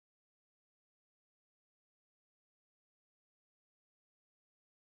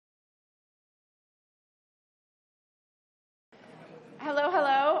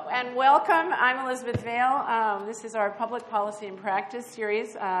and welcome. I'm Elizabeth Vail. This is our Public Policy and Practice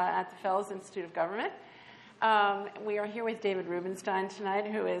series at the Fellows Institute of Government. We are here with David Rubenstein tonight,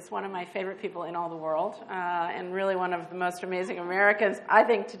 who is one of my favorite people in all the world, and really one of the most amazing Americans, I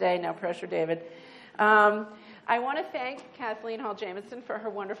think, today. No pressure, David. I want to thank Kathleen Hall-Jamieson for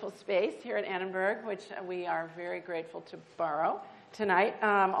her wonderful space here at Annenberg, which we are very grateful to borrow tonight.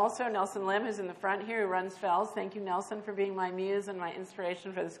 Also, Nelson Lim, who's in the front here, who runs Fells. Thank you, Nelson, for being my muse and my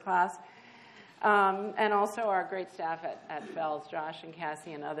inspiration for this class. And also our great staff at Fells, Josh and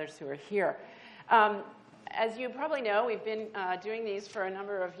Cassie and others who are here. As you probably know, we've been doing these for a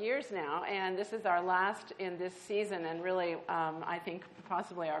number of years now, and this is our last in this season, and really, I think,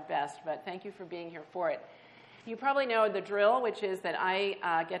 possibly our best, but thank you for being here for it. You probably know the drill, which is that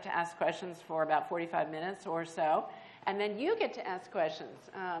I get to ask questions for about 45 minutes or so, and then you get to ask questions.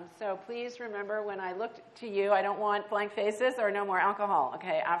 So please remember, when I look to you, I don't want blank faces or no more alcohol,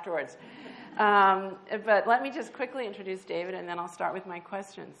 okay, afterwards. But let me just quickly introduce David, and then I'll start with my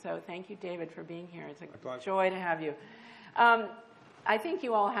questions. So thank you, David, for being here. It's a joy to have you. I think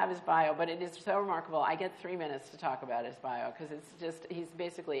you all have his bio, but it is so remarkable. I get 3 minutes to talk about his bio, because it's just, he's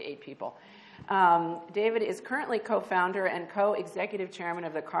basically 8 people. David is currently co-founder and co-executive chairman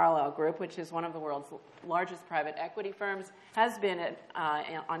of the Carlyle Group, which is one of the world's largest private equity firms, has been,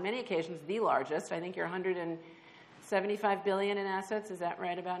 on many occasions, the largest. I think you're $175 billion in assets. Is that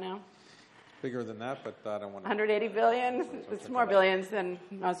right about now? Bigger than that, but I don't want to... 180 billion? It's more billions than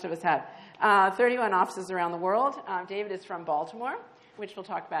most of us have. 31 offices around the world. David is from Baltimore, which we'll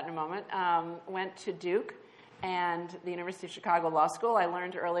talk about in a moment. Went to Duke and the University of Chicago Law School. I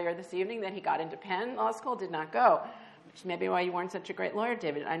learned earlier this evening that he got into Penn Law School, did not go, which is maybe why you weren't such a great lawyer,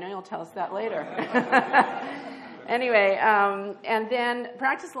 David. I know you'll tell us that later. Anyway, and then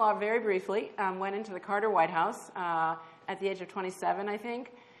practiced law very briefly, went into the Carter White House at the age of 27, I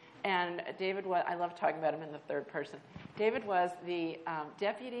think. And David was, I love talking about him in the third person. David was the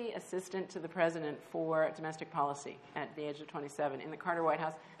deputy assistant to the president for domestic policy at the age of 27 in the Carter White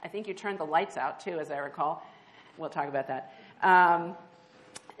House. I think you turned the lights out, too, as I recall. We'll talk about that.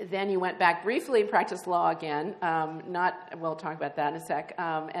 Then you went back briefly and practiced law again. We'll talk about that in a sec.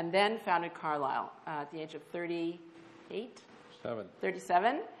 And then founded Carlyle at the age of 38?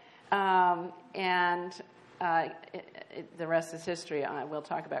 37. And the rest is history. We'll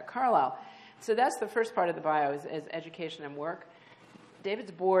talk about Carlyle. So that's the first part of the bio, is education and work.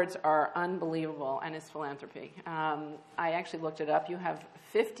 David's boards are unbelievable, and his philanthropy. I actually looked it up. You have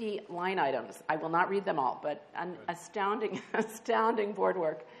 50 line items. I will not read them all, but astounding board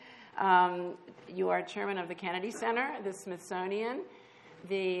work. You are chairman of the Kennedy Center, the Smithsonian,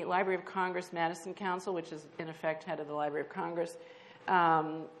 the Library of Congress Madison Council, which is in effect head of the Library of Congress,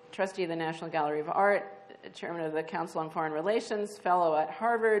 trustee of the National Gallery of Art, chairman of the Council on Foreign Relations, fellow at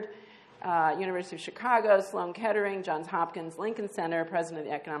Harvard, University of Chicago, Sloan Kettering, Johns Hopkins, Lincoln Center, president of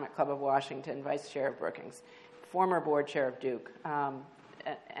the Economic Club of Washington, vice chair of Brookings, former board chair of Duke,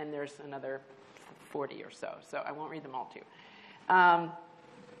 and there's another 40 or so I won't read them all to you.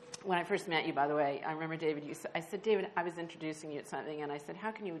 When I first met you, by the way, I remember, David, I said, David, I was introducing you at something, and I said,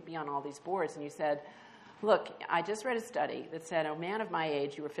 how can you be on all these boards? And you said, look, I just read a study that said a man of my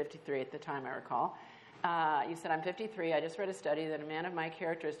age, you were 53 at the time, I recall, you said, I'm 53. I just read a study that a man of my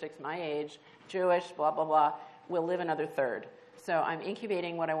characteristics, my age, Jewish, blah, blah, blah, will live another third. So I'm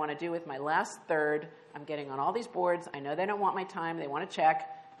incubating what I want to do with my last third. I'm getting on all these boards. I know they don't want my time. They want to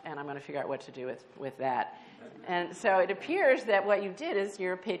check, and I'm going to figure out what to do with that. And so it appears that what you did is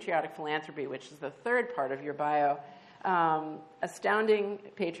your patriotic philanthropy, which is the third part of your bio. Astounding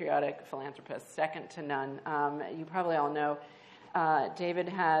patriotic philanthropist, second to none. You probably all know David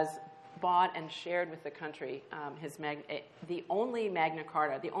has bought and shared with the country the only Magna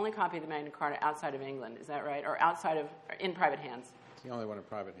Carta, the only copy of the Magna Carta outside of England. Is that right? Or in private hands? It's the only one in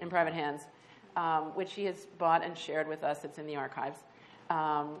private hands. In private hands, which he has bought and shared with us. It's in the archives.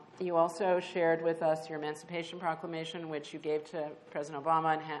 You also shared with us your Emancipation Proclamation, which you gave to President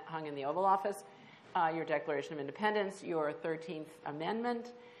Obama and hung in the Oval Office, your Declaration of Independence, your 13th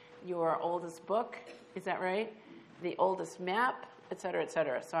Amendment, your oldest book, is that right? The oldest map, et cetera, et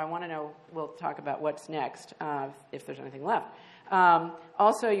cetera. So I want to know, we'll talk about what's next, if there's anything left.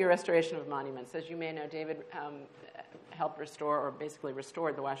 Also, your restoration of monuments. As you may know, David helped restore, or basically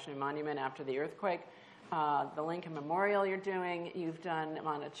restored, the Washington Monument after the earthquake. The Lincoln Memorial you're doing. You've done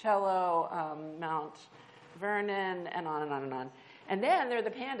Monticello, Mount Vernon, and on and on and on. And then there are the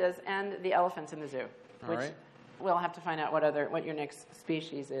pandas and the elephants in the zoo, which we'll have to find out what your next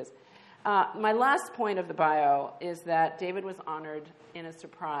species is. My last point of the bio is that David was honored in a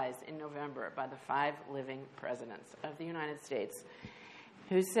surprise in November by the 5 living presidents of the United States.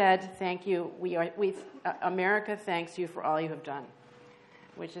 who said, "Thank you. America thanks you for all you have done,"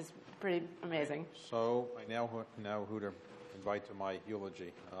 which is pretty amazing. So I now know who to invite to my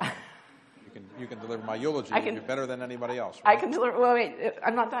eulogy. You can deliver my eulogy. You do better than anybody else. Right? I can deliver. Well, wait,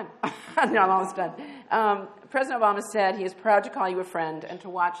 I'm not done. No, I'm almost done. President Obama said he is proud to call you a friend and to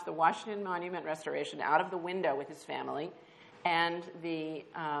watch the Washington Monument restoration out of the window with his family, and the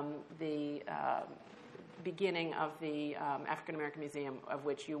beginning of the African American Museum, of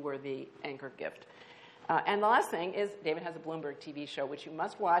which you were the anchor gift. And the last thing is David has a Bloomberg TV show, which you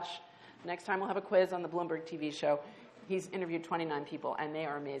must watch. Next time we'll have a quiz on the Bloomberg TV show. He's interviewed 29 people, and they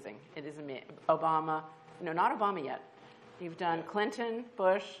are amazing. It is amazing. Obama, no, not Obama yet. You've done Clinton,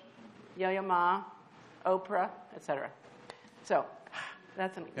 Bush, Yo-Yo Ma, Oprah, etc. So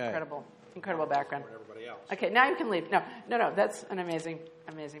that's an incredible background. Everybody else. Okay, now you can leave. No, that's an amazing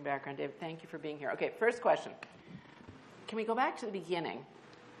background, David. Thank you for being here. Okay, first question. Can we go back to the beginning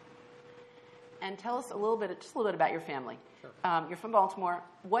and tell us just a little bit about your family? Sure. You're from Baltimore.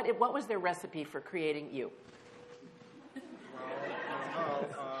 What was their recipe for creating you?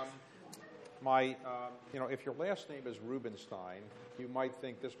 If your last name is Rubenstein, you might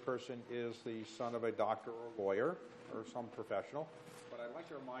think this person is the son of a doctor or lawyer or some professional. But I'd like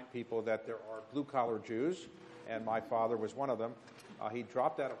to remind people that there are blue-collar Jews, and my father was one of them. He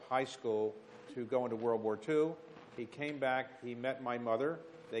dropped out of high school to go into World War II. He came back. He met my mother.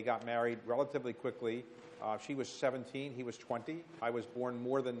 They got married relatively quickly. She was 17. He was 20. I was born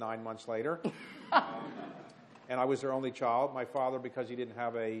more than 9 months later. And I was their only child. My father, because he didn't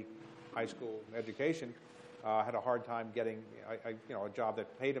have a high school education, had a hard time getting a job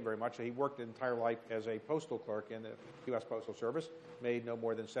that paid him very much. So he worked his entire life as a postal clerk in the U.S. Postal Service, made no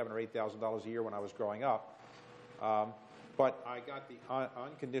more than $7,000 or $8,000 a year when I was growing up. But I got the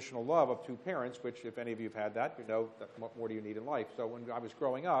unconditional love of two parents, which, if any of you have had that, you know that what more do you need in life. So when I was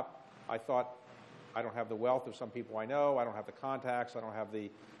growing up, I thought, I don't have the wealth of some people I know. I don't have the contacts. I don't have the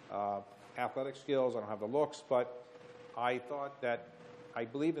athletic skills. I don't have the looks. But I thought that I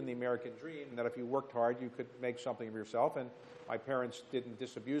believed in the American dream, and that if you worked hard, you could make something of yourself. And my parents didn't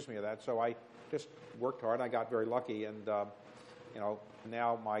disabuse me of that. So I just worked hard. I got very lucky. And,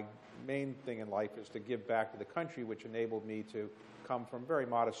 now my main thing in life is to give back to the country, which enabled me to come from very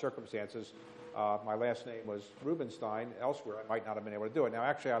modest circumstances. My last name was Rubenstein. Elsewhere, I might not have been able to do it. Now,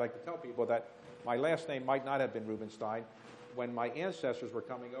 actually, I like to tell people that my last name might not have been Rubenstein. When my ancestors were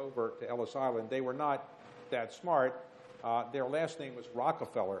coming over to Ellis Island, they were not that smart. Their last name was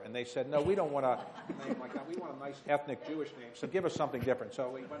Rockefeller, and they said, no, we don't want a name like that. We want a nice ethnic Jewish name, so give us something different. So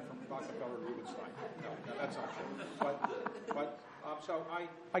we went from Rockefeller to Rubenstein. No, that's not true. So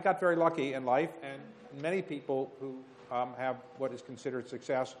I got very lucky in life, and many people who have what is considered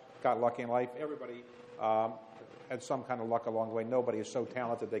success got lucky in life. Everybody had some kind of luck along the way. Nobody is so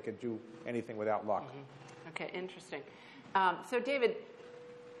talented they could do anything without luck. Mm-hmm. Okay, interesting. So, David,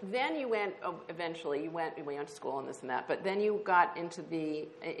 then you went, eventually, you went to school and this and that, but then you got into the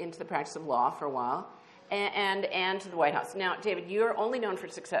practice of law for a while, and to the White House. Now, David, you're only known for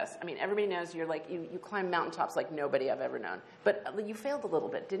success. I mean, everybody knows you're like, you climb mountaintops like nobody I've ever known. But you failed a little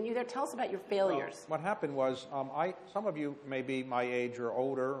bit, didn't you? Tell us about your failures. Well, what happened was, some of you may be my age or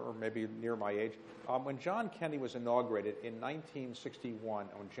older, or maybe near my age. When John Kennedy was inaugurated in 1961,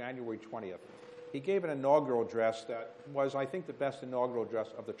 on January 20th, he gave an inaugural address that was, I think, the best inaugural address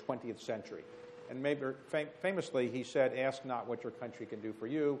of the 20th century. And maybe famously, he said, ask not what your country can do for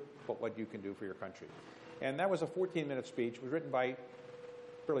you, but what you can do for your country. And that was a 14-minute speech. It was written by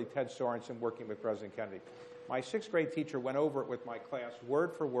really Ted Sorensen, working with President Kennedy. My sixth grade teacher went over it with my class,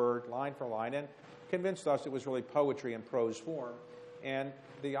 word for word, line for line, and convinced us it was really poetry in prose form. And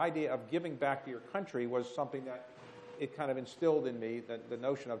the idea of giving back to your country was something that it kind of instilled in me, the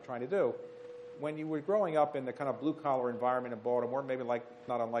notion of trying to do. When you were growing up in the kind of blue-collar environment in Baltimore, maybe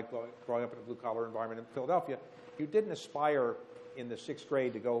not unlike growing up in a blue-collar environment in Philadelphia, you didn't aspire in the sixth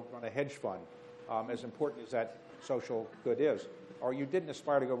grade to go run a hedge fund, as important as that social good is. Or you didn't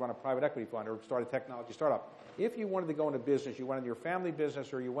aspire to go run a private equity fund or start a technology startup. If you wanted to go into business, you went into your family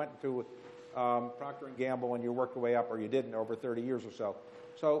business, or you went to Procter & Gamble and you worked your way up, or you didn't over 30 years or so.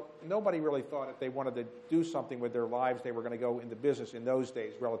 So nobody really thought if they wanted to do something with their lives, they were going to go into business in those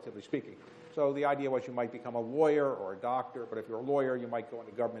days, relatively speaking. So the idea was you might become a lawyer or a doctor, but if you're a lawyer, you might go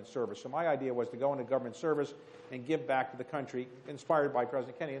into government service. So my idea was to go into government service and give back to the country, inspired by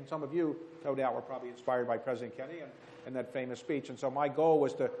President Kennedy. And some of you, no doubt, were probably inspired by President Kennedy and that famous speech. And so my goal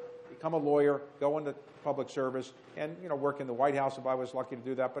was to become a lawyer, go into public service, and work in the White House if I was lucky to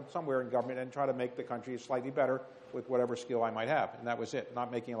do that, but somewhere in government, and try to make the country slightly better with whatever skill I might have. And that was it,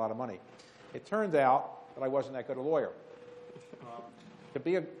 not making a lot of money. It turned out that I wasn't that good a lawyer. to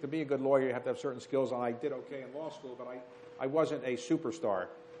be a good lawyer, you have to have certain skills, and I did okay in law school, but I wasn't a superstar.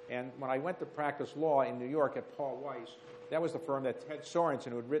 And when I went to practice law in New York at Paul Weiss, that was the firm that Ted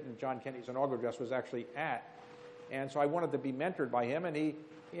Sorensen, who had written John Kennedy's inaugural address, was actually at. And so I wanted to be mentored by him, and he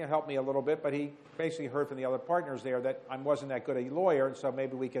helped me a little bit, but he basically heard from the other partners there that I wasn't that good a lawyer, and so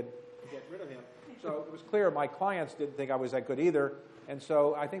maybe we could get rid of him. So it was clear my clients didn't think I was that good either, and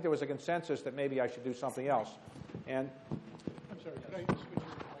so I think there was a consensus that maybe I should do something else. And I'm sorry, could I switch your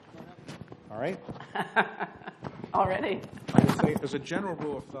microphone? All right. Already. I would say, as a general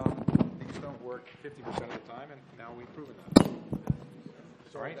rule of thumb, things don't work 50% of the time, and now we've proven that.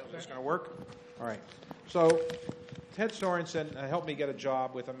 All right, is this going to work? All right. So Ted Sorensen helped me get a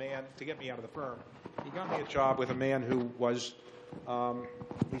job with a man, to get me out of the firm. He got me a job with a man who was,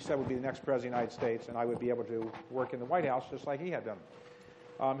 he said would be the next president of the United States, and I would be able to work in the White House just like he had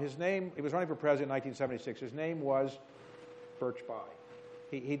done. His name, he was running for president in 1976. His name was Birch Bayh.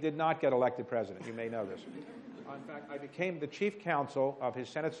 He did not get elected president. You may know this. In fact, I became the chief counsel of his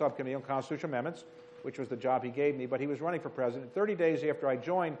Senate Subcommittee on Constitutional Amendments, which was the job he gave me, but he was running for president. 30 days after I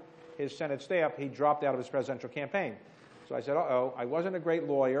joined his Senate staff, he dropped out of his presidential campaign. So I said, uh-oh, I wasn't a great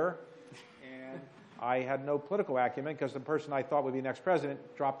lawyer, and I had no political acumen because the person I thought would be the next president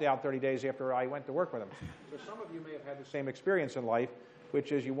dropped out 30 days after I went to work with him. So some of you may have had the same experience in life,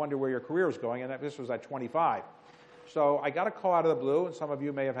 which is you wonder where your career is going, and this was at 25. So I got a call out of the blue, and some of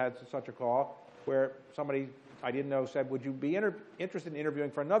you may have had such a call, where somebody I didn't know said, would you be interested in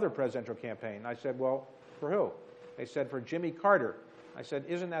interviewing for another presidential campaign? I said, well, for who? They said, for Jimmy Carter. I said,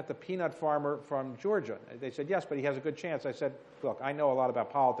 isn't that the peanut farmer from Georgia? They said, yes, but he has a good chance. I said, look, I know a lot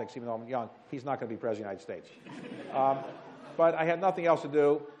about politics, even though I'm young. He's not going to be president of the United States. But I had nothing else to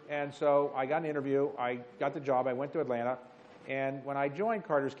do, and so I got an interview. I got the job. I went to Atlanta. And when I joined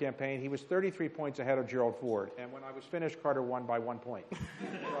Carter's campaign, he was 33 points ahead of Gerald Ford. And when I was finished, Carter won by 1 point. So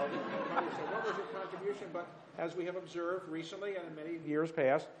Carter said, what was your contribution? But as we have observed recently and in many years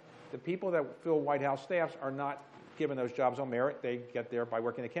past, the people that fill White House staffs are not given those jobs on merit. They get there by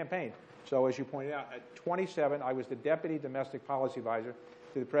working the campaign. So as you pointed out, at 27, I was the Deputy Domestic Policy Advisor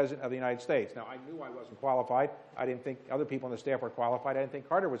to the President of the United States. Now, I knew I wasn't qualified. I didn't think other people on the staff were qualified. I didn't think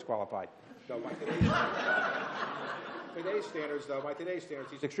Carter was qualified. So by today's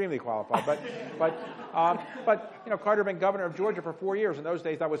standards, he's extremely qualified. But Carter had been governor of Georgia for 4 years. In those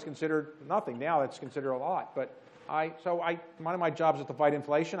days, that was considered nothing. Now, that's considered a lot. But one of my jobs was to fight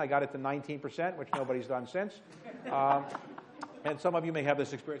inflation. I got it to 19%, which nobody's done since. And some of you may have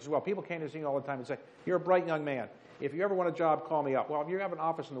this experience as well. People came to see me all the time and say, you're a bright young man. If you ever want a job, call me up. Well, if you have an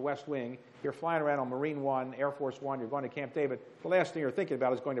office in the West Wing, you're flying around on Marine One, Air Force One, you're going to Camp David, the last thing you're thinking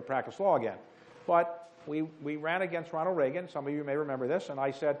about is going to practice law again. But we ran against Ronald Reagan. Some of you may remember this. And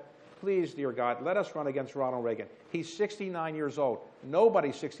I said, please, dear God, let us run against Ronald Reagan. He's 69 years old.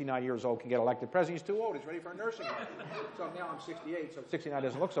 Nobody 69 years old can get elected president. He's too old. He's ready for a nursing home. So now I'm 68, so 69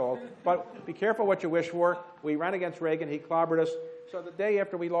 doesn't look so old. But be careful what you wish for. We ran against Reagan. He clobbered us. So the day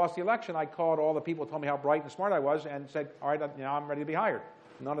after we lost the election, I called all the people who told me how bright and smart I was and said, all right, now I'm ready to be hired.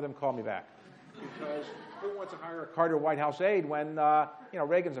 None of them called me back. Because who wants to hire a Carter White House aide when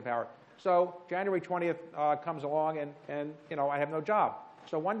Reagan's in power? So January 20th comes along, and I have no job.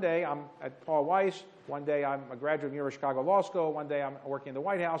 So one day I'm at Paul Weiss. One day I'm a graduate of the University of Chicago Law School. One day I'm working in the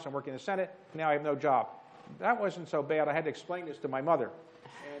White House. I'm working in the Senate. Now I have no job. That wasn't so bad. I had to explain this to my mother.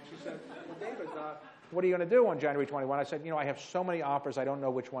 And she said, well, David, what are you going to do on January 21? I said, I have so many offers, I don't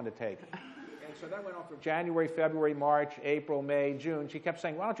know which one to take. And so that went on for January, February, March, April, May, June. She kept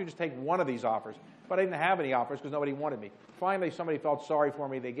saying, why don't you just take one of these offers? But I didn't have any offers because nobody wanted me. Finally, somebody felt sorry for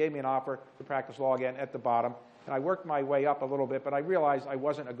me. They gave me an offer to practice law again at the bottom. And I worked my way up a little bit, but I realized I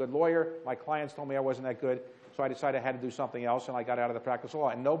wasn't a good lawyer. My clients told me I wasn't that good. So I decided I had to do something else, and I got out of the practice of law.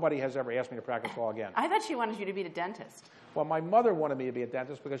 And nobody has ever asked me to practice law again. I thought she wanted you to be a dentist. Well, my mother wanted me to be a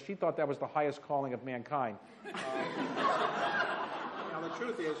dentist because she thought that was the highest calling of mankind. Now, the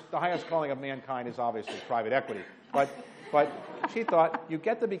truth is, the highest calling of mankind is obviously private equity. But she thought, you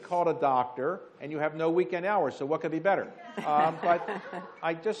get to be called a doctor, and you have no weekend hours, so what could be better? But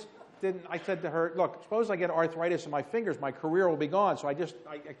I just didn't. I said to her, look, suppose I get arthritis in my fingers, my career will be gone. So I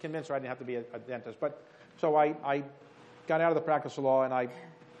convinced her I didn't have to be a dentist. So I got out of the practice of law, and I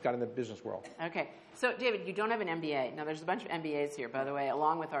got in the business world. Okay. So, David, you don't have an MBA. Now, there's a bunch of MBAs here, by the way,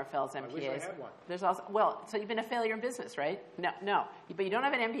 along with our Fells MBAs. I wish I had one. There's also, so you've been a failure in business, right? No. But you don't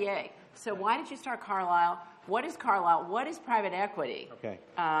have an MBA. So why did you start Carlyle? What is Carlyle? What is private equity? Okay.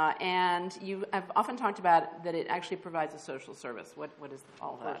 And you have often talked about that it actually provides a social service. What is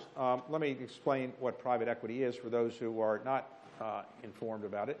all of that? First, let me explain what private equity is for those who are not informed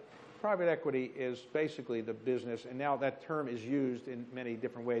about it. private equity is basically the business, and now that term is used in many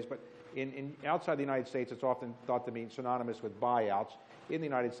different ways, but outside the United States, it's often thought to be synonymous with buyouts. In the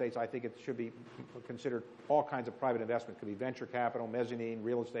United States, I think it should be considered all kinds of private investment. It could be venture capital, mezzanine,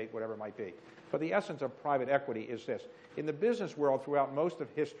 real estate, whatever it might be. But the essence of private equity is this. In the business world, throughout most of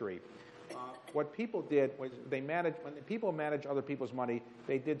history, what people did was when people manage other people's money,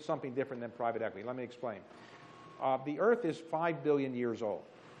 they did something different than private equity. Let me explain. The Earth is 5 billion years old,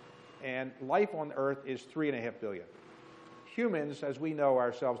 and life on Earth is 3.5 billion. Humans, as we know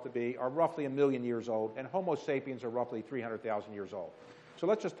ourselves to be, are roughly 1 million years old, and Homo sapiens are roughly 300,000 years old. So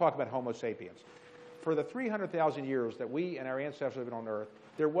let's just talk about Homo sapiens. For the 300,000 years that we and our ancestors have been on Earth,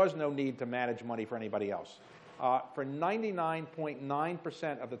 there was no need to manage money for anybody else. For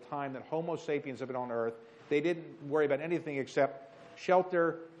 99.9% of the time that Homo sapiens have been on Earth, they didn't worry about anything except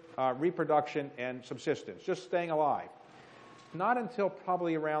shelter, reproduction, and subsistence, just staying alive. Not until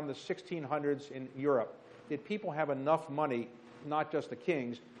probably around the 1600s in Europe did people have enough money, not just the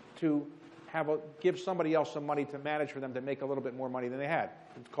kings, to give somebody else some money to manage for them to make a little bit more money than they had.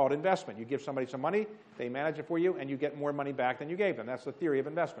 It's called investment. You give somebody some money, they manage it for you, and you get more money back than you gave them. That's the theory of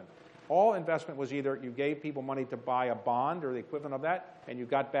investment. All investment was either you gave people money to buy a bond or the equivalent of that, and you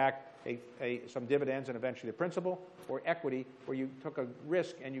got back some dividends and eventually the principal, or equity, where you took a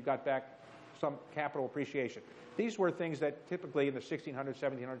risk and you got back some capital appreciation. These were things that typically in the 1600s,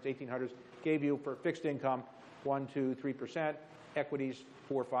 1700s, 1800s gave you for fixed income 1, 2, 3%, equities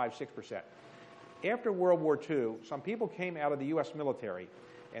 4, 5, 6%. After World War II, some people came out of the U.S. military,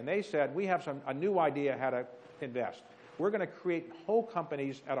 and they said, we have a new idea how to invest. We're going to create whole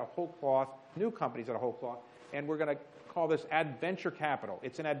companies out of whole cloth, new companies out of whole cloth, and we're going to call this adventure capital.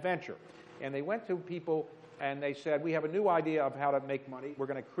 It's an adventure. And they went to people, and they said, we have a new idea of how to make money. We're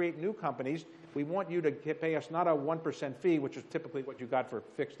going to create new companies. We want you to pay us not a 1% fee, which is typically what you got for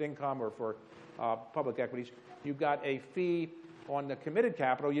fixed income or for public equities. You got a fee on the committed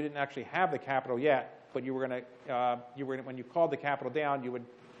capital. You didn't actually have the capital yet, but you were going to, when you called the capital down, you would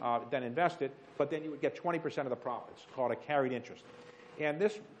then invest it, but then you would get 20% of the profits, called a carried interest. And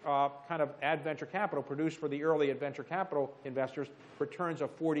this kind of adventure capital produced for the early adventure capital investors returns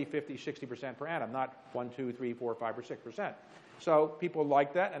of 40, 50, 60% per annum, not 1, 2, 3, 4, 5, or 6%. So people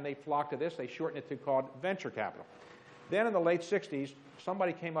liked that, and they flocked to this. They shortened it to called venture capital. Then in the late 60s,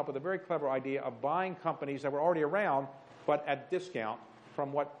 somebody came up with a very clever idea of buying companies that were already around, but at discount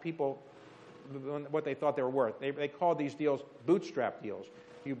from what they thought they were worth. They called these deals bootstrap deals.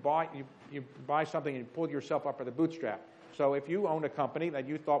 You buy something and you pull yourself up by the bootstrap. So if you owned a company that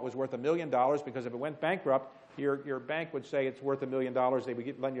you thought was worth $1 million, because if it went bankrupt, your bank would say it's worth $1 million, they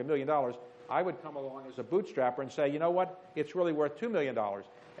would lend you $1 million. I would come along as a bootstrapper and say, you know what, it's really worth $2 million.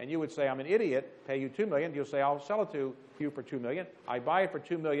 And you would say, I'm an idiot, pay you $2 million. You'll say, I'll sell it to you for $2 million. I buy it for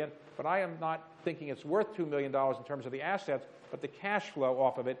 $2 million, but I am not thinking it's worth $2 million in terms of the assets, but the cash flow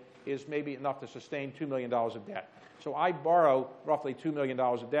off of it is maybe enough to sustain $2 million of debt. So I borrow roughly $2 million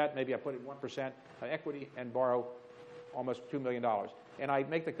of debt. Maybe I put in 1% equity and borrow almost $2 million. And I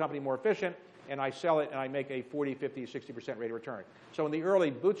make the company more efficient, and I sell it, and I make a 40, 50, 60% rate of return. So in the early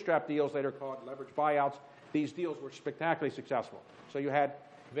bootstrap deals, later called leveraged buyouts, these deals were spectacularly successful. So you had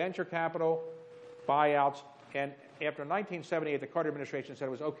venture capital, buyouts, and after 1978, the Carter administration said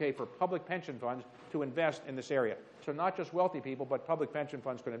it was okay for public pension funds to invest in this area. So not just wealthy people, but public pension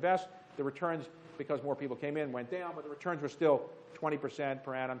funds could invest. The returns, because more people came in, went down, but the returns were still 20%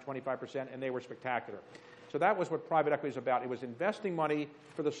 per annum, 25%, and they were spectacular. So that was what private equity is about. It was investing money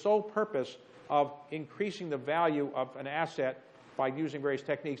for the sole purpose of increasing the value of an asset by using various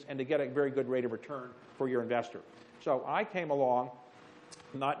techniques and to get a very good rate of return for your investor. So I came along,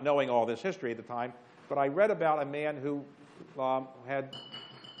 not knowing all this history at the time, but I read about a man who had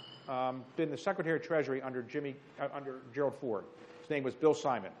been the Secretary of Treasury under Gerald Ford. His name was Bill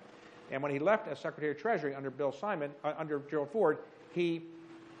Simon. And when he left as Secretary of Treasury under Gerald Ford, he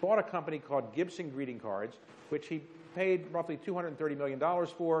bought a company called Gibson Greeting Cards, which he paid roughly $230 million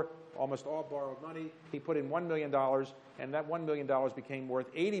for, almost all borrowed money. He put in $1 million, and that $1 million became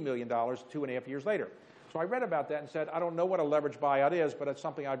worth $80 million 2.5 years later. So I read about that and said, I don't know what a leveraged buyout is, but it's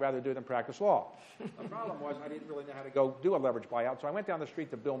something I'd rather do than practice law. The problem was I didn't really know how to go do a leveraged buyout, so I went down the street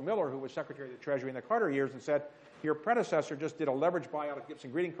to Bill Miller, who was Secretary of the Treasury in the Carter years, and said, your predecessor just did a leveraged buyout of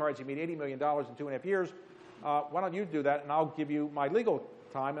Gibson Greeting Cards. He made $80 million in 2.5 years. Why don't you do that, and I'll give you my legal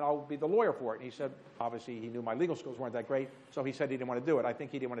time, and I'll be the lawyer for it. And he said, obviously, he knew my legal skills weren't that great, so he said he didn't want to do it. I think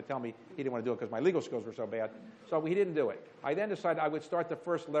he didn't want to tell me he didn't want to do it because my legal skills were so bad. So he didn't do it. I then decided I would start the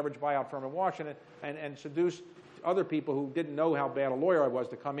first leveraged buyout firm in Washington and seduce other people who didn't know how bad a lawyer I was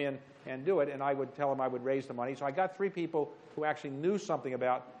to come in and do it, and I would tell them I would raise the money. So I got 3 people who actually knew something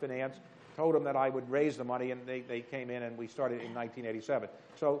about finance, told them that I would raise the money, and they came in, and we started in 1987.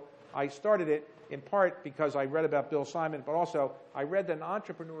 So I started it in part because I read about Bill Simon, but also I read that an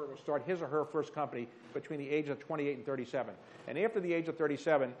entrepreneur will start his or her first company between the age of 28 and 37. And after the age of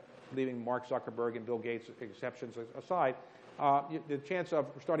 37, leaving Mark Zuckerberg and Bill Gates exceptions aside, the chance of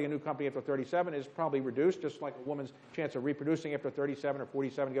starting a new company after 37 is probably reduced, just like a woman's chance of reproducing after 37 or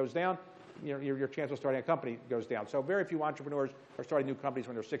 47 goes down. Your chance of starting a company goes down. So very few entrepreneurs are starting new companies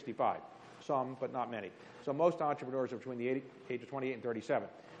when they're 65. Some, but not many. So most entrepreneurs are between the age of 28 and 37.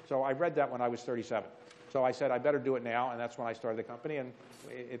 So I read that when I was 37. So I said, I better do it now, and that's when I started the company. And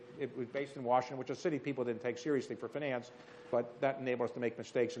it was based in Washington, which is a city people didn't take seriously for finance, but that enabled us to make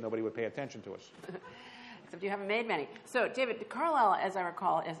mistakes and nobody would pay attention to us. Except you haven't made many. So, David, Carlyle, as I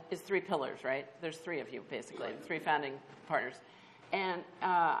recall, is 3 pillars, right? There's 3 of you, basically, 3 founding partners. And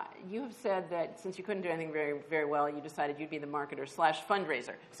you have said that since you couldn't do anything very, very well, you decided you'd be the marketer /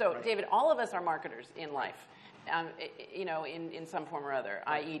 fundraiser. So, right. David, all of us are marketers in life, in some form or other,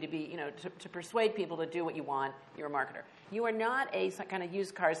 right. i.e. to be, to persuade people to do what you want, you're a marketer. You are not a kind of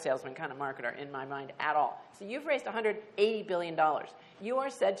used car salesman kind of marketer in my mind at all. So you've raised $180 billion. You are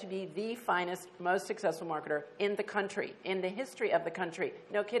said to be the finest, most successful marketer in the country, in the history of the country.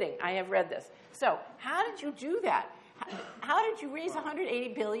 No kidding. I have read this. So how did you do that? How did you raise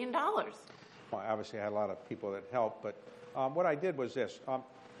 $180 billion? Well, obviously, I had a lot of people that helped, but what I did was this.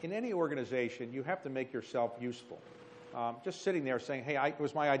 In any organization, you have to make yourself useful. Just sitting there saying, hey, it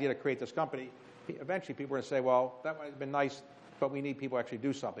was my idea to create this company, eventually people are going to say, well, that might have been nice, but we need people to actually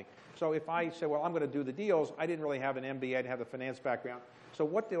do something. So if I say, well, I'm going to do the deals, I didn't really have an MBA, I didn't have the finance background, so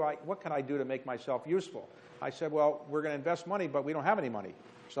what can I do to make myself useful? I said, well, we're going to invest money, but we don't have any money,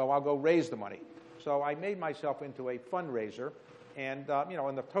 so I'll go raise the money. So I made myself into a fundraiser, and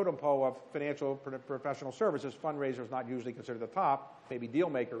in the totem pole of financial professional services, fundraiser is not usually considered the top. Maybe deal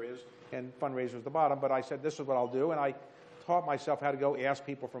maker is, and fundraiser is the bottom. But I said, this is what I'll do, and I taught myself how to go ask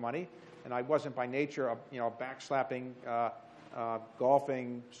people for money. And I wasn't by nature a backslapping,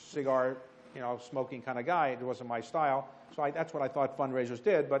 golfing, cigar, smoking kind of guy. It wasn't my style. So that's what I thought fundraisers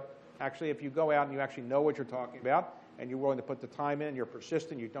did. But actually, if you go out and you actually know what you're talking about, and you're willing to put the time in, you're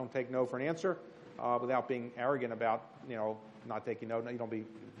persistent, you don't take no for an answer, without being arrogant about, not taking no, you don't be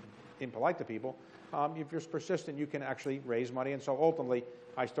impolite to people. If you're persistent, you can actually raise money. And so ultimately,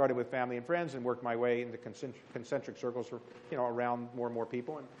 I started with family and friends and worked my way into concentric circles for, around more and more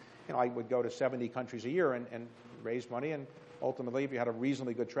people. And, I would go to 70 countries a year and raise money. And ultimately, if you had a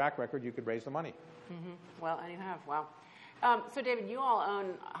reasonably good track record, you could raise the money. Mm-hmm. Well, and you have. Wow. So, David, you all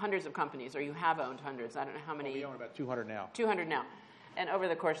own hundreds of companies, or you have owned hundreds. I don't know how many. Well, we own about 200 now. 200 now. And over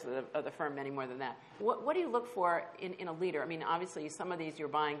the course of the firm, many more than that. What do you look for in a leader? I mean, obviously, some of these you're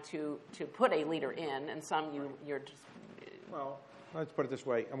buying to put a leader in, and some you're just... Well, let's put it this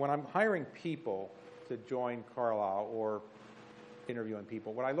way. And when I'm hiring people to join Carlyle or interviewing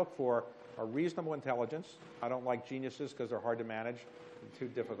people, what I look for are reasonable intelligence. I don't like geniuses because they're hard to manage and too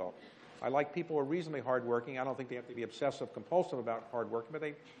difficult. I like people who are reasonably hardworking. I don't think they have to be obsessive, compulsive about hard work, but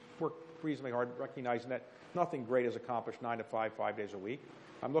they work reasonably hard, recognizing that nothing great is accomplished 9 to 5, 5 days a week.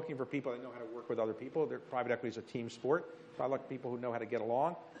 I'm looking for people that know how to work with other people. Private equity is a team sport, so I like people who know how to get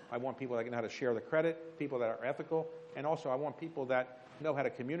along. I want people that know how to share the credit, people that are ethical, and also I want people that know how to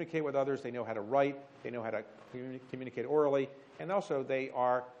communicate with others. They know how to write. They know how to communicate orally, and also they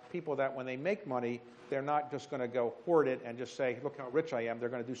are people that when they make money, they're not just going to go hoard it and just say, look how rich I am. They're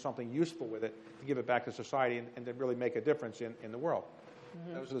going to do something useful with it to give it back to society and to really make a difference in the world.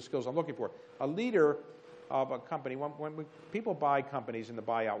 Mm-hmm. Those are the skills I'm looking for. A leader of a company, when people buy companies in the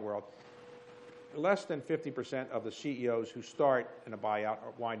buyout world, less than 50% of the CEOs who start in a buyout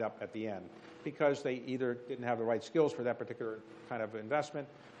wind up at the end because they either didn't have the right skills for that particular kind of investment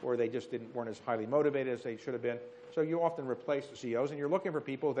or they just weren't as highly motivated as they should have been. So you often replace the CEOs, and you're looking for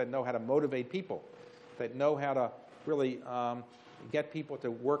people that know how to motivate people, that know how to really get people to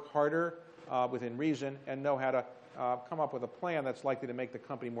work harder within reason and know how to come up with a plan that's likely to make the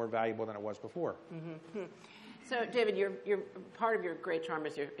company more valuable than it was before. Mm-hmm. So, David, your part of your great charm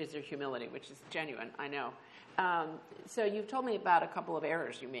is your humility, which is genuine, I know. So you've told me about a couple of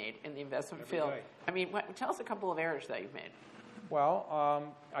errors you made in the investment field. Day. I mean, tell us a couple of errors that you've made.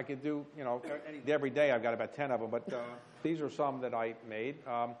 Well, I could do, every day I've got about 10 of them, but these are some that I made.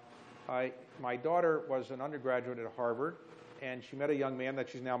 My daughter was an undergraduate at Harvard, and she met a young man that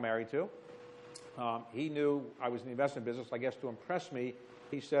she's now married to. He knew I was in the investment business. I guess to impress me,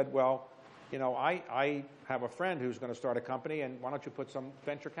 he said, well, I have a friend who's going to start a company, and why don't you put some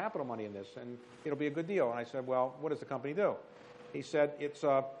venture capital money in this, and it'll be a good deal. And I said, well, what does the company do? He said, it's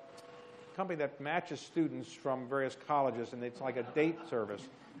a company that matches students from various colleges, and it's like a date service.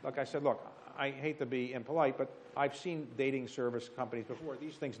 Look, I said, look, I hate to be impolite, but I've seen dating service companies before.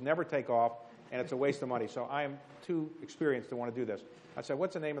 These things never take off, and it's a waste of money. So I am too experienced to want to do this. I said,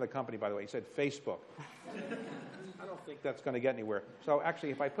 what's the name of the company, by the way? He said, Facebook. I don't think that's going to get anywhere. So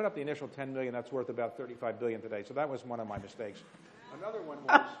actually, if I put up the initial $10 million, that's worth about $35 billion today. So that was one of my mistakes. Another one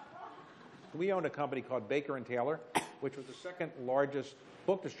was we owned a company called Baker & Taylor, which was the second largest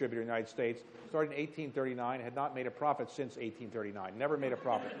book distributor in the United States. Started in 1839, had not made a profit since 1839. Never made a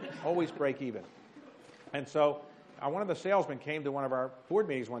profit. Always break even. And so one of the salesmen came to one of our board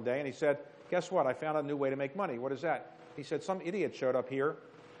meetings one day, and he said, guess what? I found a new way to make money. What is that? He said, some idiot showed up here,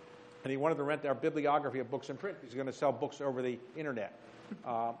 and he wanted to rent our bibliography of books in print. He's going to sell books over the internet,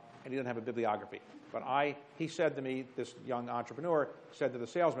 and he didn't have a bibliography. But he said to me, this young entrepreneur said to the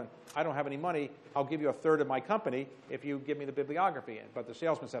salesman, I don't have any money. I'll give you a third of my company if you give me the bibliography. But the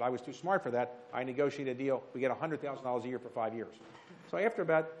salesman said, I was too smart for that. I negotiated a deal. We get $100,000 a year for 5 years. So after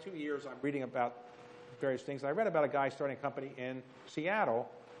about 2 years, I'm reading about various things. I read about a guy starting a company in Seattle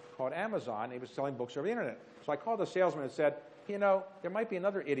called Amazon. He was selling books over the internet. So I called the salesman and said, there might be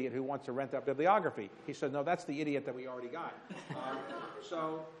another idiot who wants to rent that bibliography. He said, no, that's the idiot that we already got.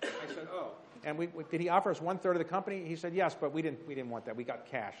 So I said, oh. And did he offer us 1/3 of the company? He said, yes, but we didn't want that. We got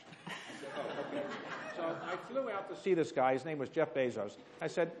cash. I said, oh, okay. So I flew out to see this guy. His name was Jeff Bezos. I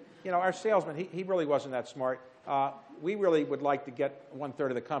said, our salesman, he really wasn't that smart. We really would like to get 1/3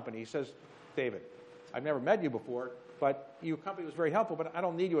 of the company. He says, David, I've never met you before, but your company was very helpful, but I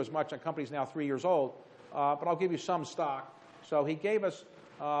don't need you as much. Our company's now 3 years old, but I'll give you some stock. So he gave us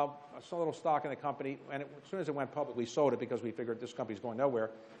a little stock in the company, and as soon as it went public, we sold it because we figured this company's going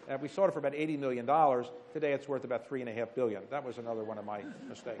nowhere. We sold it for about $80 million. Today, it's worth about $3.5 billion. That was another one of my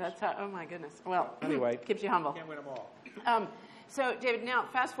mistakes. Oh, my goodness. Well, anyway, keeps you humble. Can't win them all. So, David, now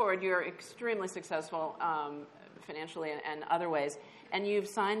fast forward. You're extremely successful financially and other ways, and you've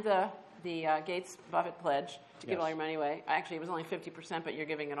signed the Gates-Buffett pledge to give all your money away. Actually, it was only 50%, but you're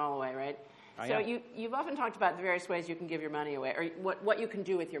giving it all away, right? So you've often talked about the various ways you can give your money away, or what you can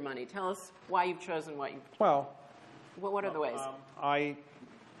do with your money. Tell us why you've chosen what you. Well, what are the ways?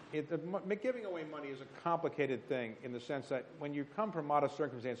 Giving away money is a complicated thing in the sense that when you come from modest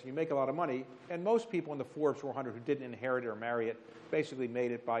circumstances, you make a lot of money, and most people in the Forbes 400 who didn't inherit it or marry it basically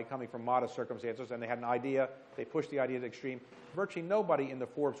made it by coming from modest circumstances, and they had an idea, they pushed the idea to the extreme. Virtually nobody in the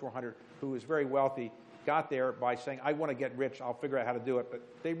Forbes 400 who is very wealthy got there by saying, I want to get rich, I'll figure out how to do it. But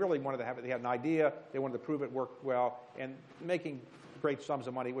they really wanted to have it. They had an idea, they wanted to prove it worked well, and making great sums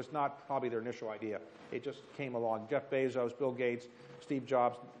of money was not probably their initial idea. It just came along. Jeff Bezos, Bill Gates, Steve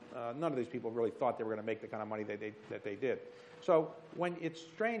Jobs, none of these people really thought they were going to make the kind of money that they did. So it's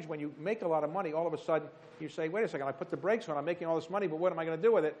strange when you make a lot of money, all of a sudden you say, wait a second, I put the brakes on, I'm making all this money, but what am I going to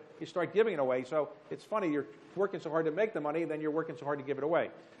do with it? You start giving it away. So it's funny, you're working so hard to make the money, then you're working so hard to give it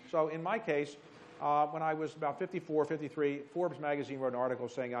away. So in my case, when I was about 54, 53, Forbes magazine wrote an article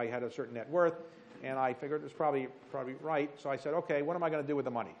saying I had a certain net worth, and I figured it was probably right. So I said, okay, what am I going to do with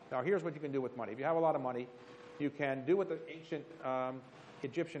the money? Now, here's what you can do with money. If you have a lot of money, you can do what the ancient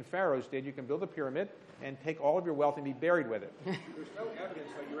Egyptian pharaohs did. You can build a pyramid and take all of your wealth and be buried with it. There's no evidence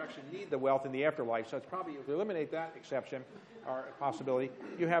that you actually need the wealth in the afterlife, so it's probably, if you eliminate that exception or possibility,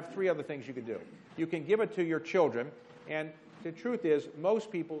 you have 3 other things you can do. You can give it to your children, and the truth is,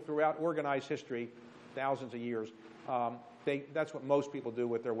 most people throughout organized history, thousands of years, that's what most people do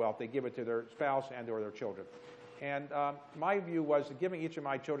with their wealth. They give it to their spouse and or their children. And my view was that giving each of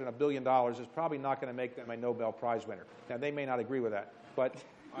my children $1 billion is probably not going to make them a Nobel Prize winner. Now, they may not agree with that, but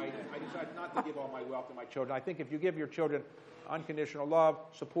I decided not to give all my wealth to my children. I think if you give your children unconditional love,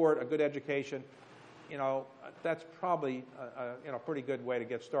 support, a good education, that's probably a pretty good way to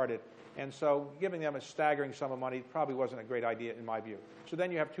get started. And so giving them a staggering sum of money probably wasn't a great idea in my view. So then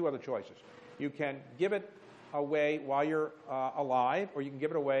you have 2 other choices. You can give it away while you're alive, or you can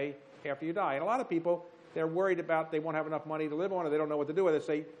give it away after you die. And a lot of people, they're worried about they won't have enough money to live on, or they don't know what to do with it.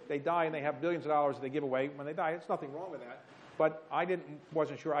 So they die and they have billions of dollars that they give away when they die. There's nothing wrong with that. But I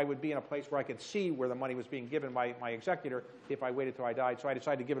wasn't sure I would be in a place where I could see where the money was being given by my executor if I waited till I died. So I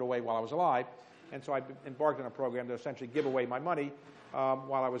decided to give it away while I was alive. And so I embarked on a program to essentially give away my money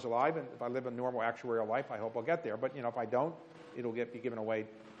while I was alive. And if I live a normal actuarial life, I hope I'll get there. But if I don't, it'll be given away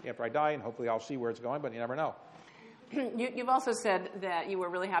after I die, and hopefully I'll see where it's going, but you never know. You've also said that you were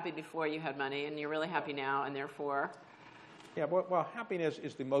really happy before you had money, and you're really happy now, and therefore... Yeah, well, happiness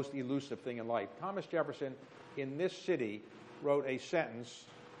is the most elusive thing in life. Thomas Jefferson, in this city, wrote a sentence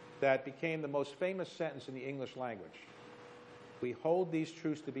that became the most famous sentence in the English language. We hold these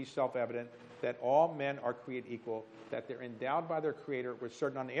truths to be self-evident, that all men are created equal, that they're endowed by their Creator with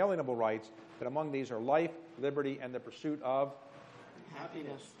certain unalienable rights, that among these are life, liberty, and the pursuit of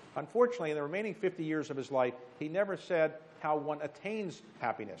happiness. Unfortunately, in the remaining 50 years of his life, he never said how one attains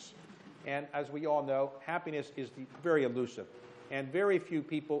happiness. And as we all know, happiness is very elusive. And very few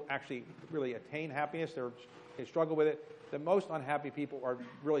people actually really attain happiness. They struggle with it. The most unhappy people are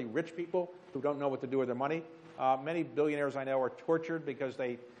really rich people who don't know what to do with their money. Many billionaires I know are tortured because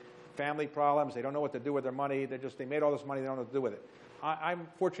family problems, they don't know what to do with their money, they made all this money, they don't know what to do with it. I'm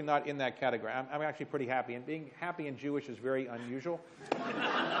fortunately not in that category. I'm actually pretty happy, and being happy and Jewish is very unusual.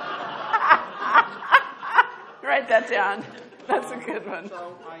 Write that down. That's a good one.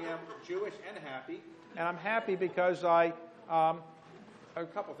 So I am Jewish and happy, and I'm happy because a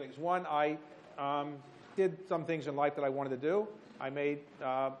couple things. One, I did some things in life that I wanted to do. I made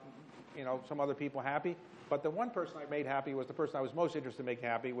some other people happy. But the one person I made happy was the person I was most interested in making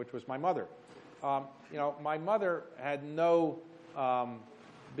happy, which was my mother. My mother had no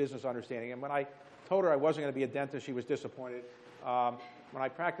business understanding. And when I told her I wasn't going to be a dentist, she was disappointed. When I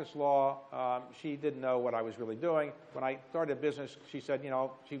practiced law, she didn't know what I was really doing. When I started a business, she said,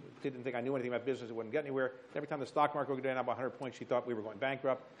 she didn't think I knew anything about business. It wouldn't get anywhere. Every time the stock market would go down about 100 points, she thought we were going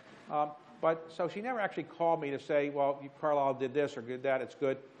bankrupt. So she never actually called me to say, well, Carlyle did this or did that, it's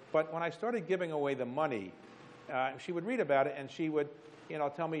good. But when I started giving away the money, she would read about it, and she would,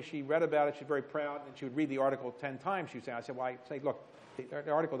 tell me she read about it. She's very proud, and she would read the article 10 times. She would say, I said, well, look,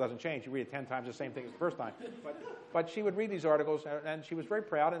 the article doesn't change. You read it 10 times, the same thing as the first time. But she would read these articles, and she was very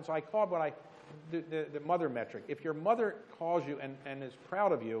proud. And so I called the mother metric. If your mother calls you and is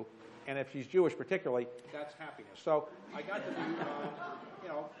proud of you, and if she's Jewish particularly, that's happiness. So I got to be,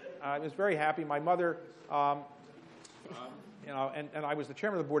 I was very happy. My mother. And I was the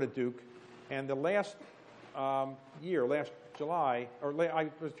chairman of the board at Duke, and the last year, last July, I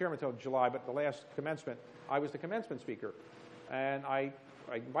was chairman until July, but the last commencement, I was the commencement speaker. And I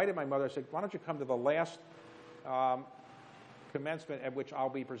invited my mother. I said, why don't you come to the last commencement at which I'll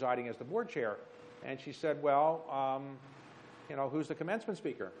be presiding as the board chair? And she said, well, who's the commencement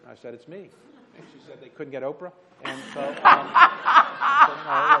speaker? I said, it's me. And she said they couldn't get Oprah. And so, they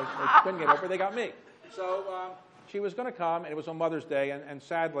couldn't get Oprah, they got me. So she was going to come, and it was on Mother's Day, and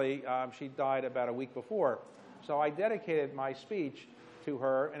sadly, she died about a week before. So I dedicated my speech to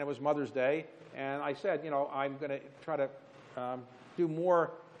her, and it was Mother's Day, and I said, I'm going to try to do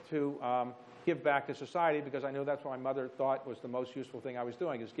more to give back to society, because I knew that's what my mother thought was the most useful thing I was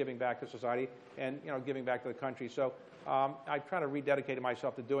doing, is giving back to society and giving back to the country. So I try to rededicate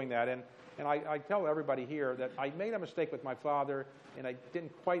myself to doing that, and I tell everybody here that I made a mistake with my father, and I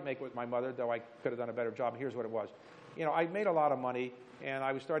didn't quite make it with my mother, though I could have done a better job. Here's what it was. I made a lot of money, and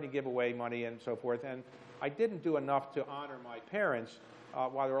I was starting to give away money and so forth, and I didn't do enough to honor my parents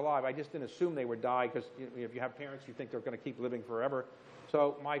while they were alive. I just didn't assume they would die, because if you have parents, you think they're going to keep living forever.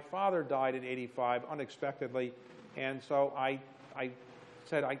 So my father died at 85 unexpectedly, and so I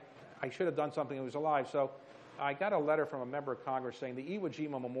said I should have done something when he was alive. So I got a letter from a member of Congress saying the Iwo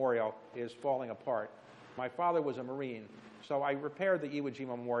Jima Memorial is falling apart. My father was a Marine, so I repaired the Iwo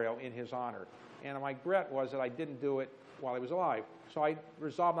Jima Memorial in his honor. And my regret was that I didn't do it while he was alive. So I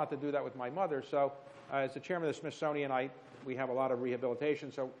resolved not to do that with my mother. So as the chairman of the Smithsonian, we have a lot of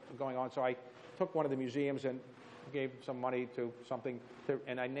rehabilitation going on. So I took one of the museums and gave some money to something,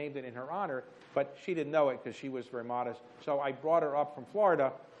 and I named it in her honor. But she didn't know it because she was very modest. So I brought her up from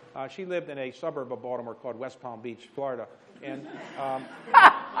Florida. She lived in a suburb of Baltimore called West Palm Beach, Florida. And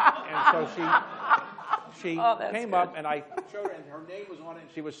so she came up, and I showed her, and her name was on it, and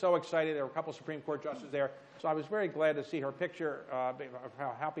she was so excited. There were a couple Supreme Court justices there. So I was very glad to see her picture of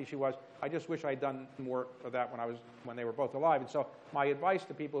how happy she was. I just wish I had done more of that when they were both alive. And so my advice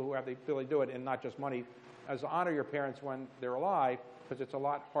to people who have the ability to do it, and not just money, is to honor your parents when they're alive, because it's a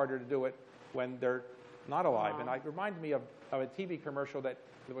lot harder to do it when they're not alive. Wow. And it reminded me of a TV commercial that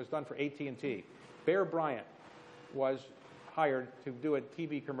was done for AT&T. Bear Bryant was hired to do a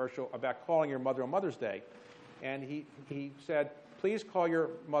TV commercial about calling your mother on Mother's Day. And he said, please call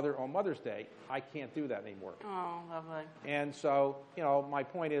your mother on Mother's Day. I can't do that anymore. Oh, lovely. And so, my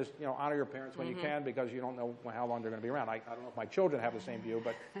point is, honor your parents when you can, because you don't know how long they're going to be around. I don't know if my children have the same view,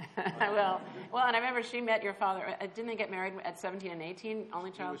 but... Well, and I remember she met your father. Didn't they get married at 17 and 18,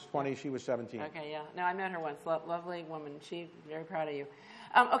 only child? He was 20, she was 17. Okay, yeah. No, I met her once. Lovely woman. She's very proud of you.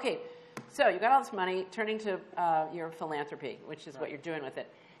 Okay, so you got all this money, turning to your philanthropy, which is what you're doing with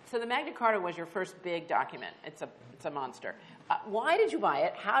it. So the Magna Carta was your first big document. It's a monster. Why did you buy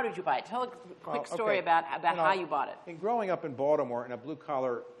it? How did you buy it? Tell a quick story about how you bought it. Growing up in Baltimore in a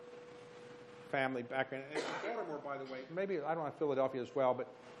blue-collar family background. And Baltimore, by the way, maybe I don't know Philadelphia as well, but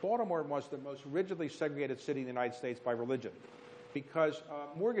Baltimore was the most rigidly segregated city in the United States by religion, because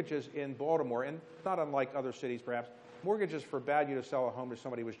mortgages in Baltimore, and not unlike other cities perhaps, mortgages forbade you to sell a home to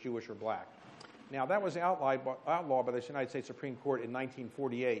somebody who was Jewish or black. Now, that was outlawed by the United States Supreme Court in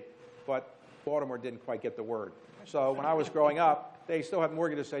 1948, but Baltimore didn't quite get the word. So when I was growing up, they still had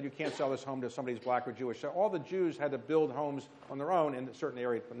mortgages that said you can't sell this home to somebody who's black or Jewish. So all the Jews had to build homes on their own in a certain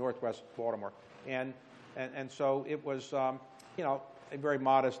area of northwest Baltimore. And so it was, a very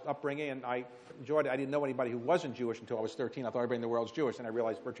modest upbringing, and I enjoyed it. I didn't know anybody who wasn't Jewish until I was 13. I thought everybody in the world's Jewish, and I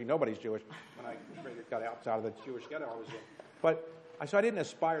realized virtually nobody's Jewish when I got outside of the Jewish ghetto I was in. But so I didn't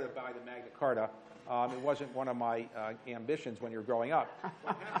aspire to buy the Magna Carta. It wasn't one of my ambitions when you're growing up.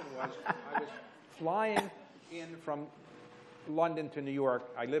 What happened was I was flying in from London to New York.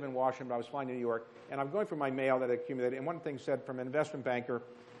 I live in Washington, but I was flying to New York, and I'm going through my mail that I accumulated, and one thing said from an investment banker,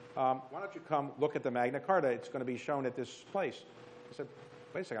 why don't you come look at the Magna Carta? It's going to be shown at this place. I said,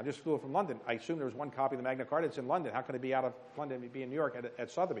 wait a second, I just flew from London. I assumed there was one copy of the Magna Carta. It's in London. How can it be out of London and be in New York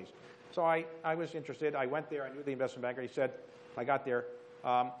at Sotheby's? So I was interested. I went there. I knew the investment banker. He said, I got there.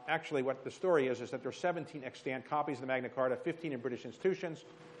 Actually, what the story is that there are 17 extant copies of the Magna Carta, 15 in British institutions,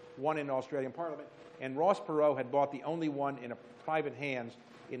 1 in Australian Parliament, and Ross Perot had bought the only one in private hands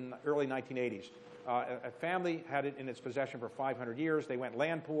in the early 1980s. A family had it in its possession for 500 years. They went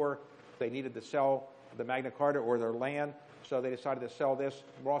land poor. They needed to sell the Magna Carta or their land, so they decided to sell this.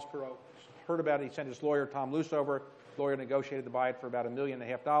 Ross Perot heard about it. He sent his lawyer, Tom Luce, over. Lawyer negotiated to buy it for about $1.5 million.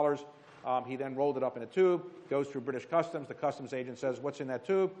 He then rolled it up in a tube, goes through British Customs. The customs agent says, what's in that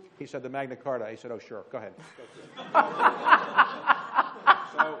tube? He said, the Magna Carta. He said, oh, sure, go ahead.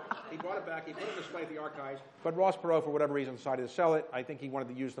 So he brought it back. He put it on display at the archives. But Ross Perot, for whatever reason, decided to sell it. I think he wanted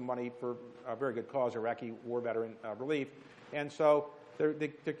to use the money for a very good cause, Iraqi war veteran relief. And so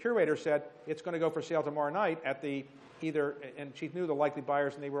the curator said, it's going to go for sale tomorrow night at the and she knew the likely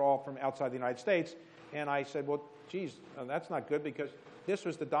buyers, and they were all from outside the United States. And I said, well, geez, that's not good, because this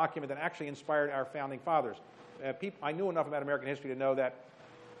was the document that actually inspired our founding fathers. I knew enough about American history to know that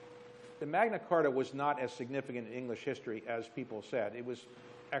the Magna Carta was not as significant in English history as people said. It was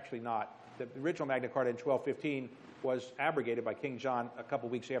actually not. The original Magna Carta in 1215 was abrogated by King John a couple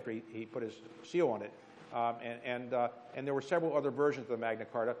weeks after he put his seal on it. And there were several other versions of the Magna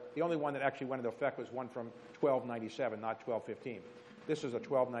Carta. The only one that actually went into effect was one from 1297, not 1215. This is a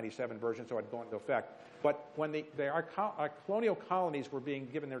 1297 version, so it had gone into effect. But when our colonial colonies were being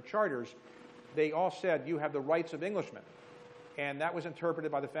given their charters, they all said, you have the rights of Englishmen. And that was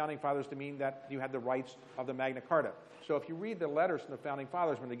interpreted by the Founding Fathers to mean that you had the rights of the Magna Carta. So if you read the letters from the Founding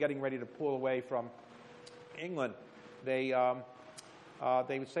Fathers when they're getting ready to pull away from England, they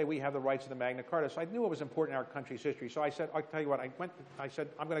would say, we have the rights of the Magna Carta. So I knew it was important in our country's history. So I said, I'll tell you what, I said,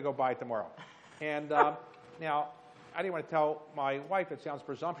 I'm going to go buy it tomorrow. And now, I didn't want to tell my wife, it sounds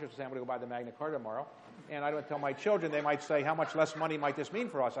presumptuous to say I'm going to go buy the Magna Carta tomorrow. And I don't want to tell my children, they might say, how much less money might this mean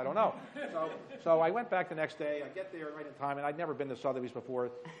for us? I don't know. So I went back the next day. I get there right in time, and I'd never been to Sotheby's before.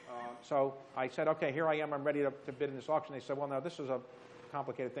 So I said, okay, here I am. I'm ready to bid in this auction. They said, well, no, this is a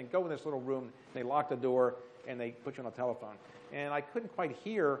complicated thing. Go in this little room. And they locked the door, and they put you on a telephone. And I couldn't quite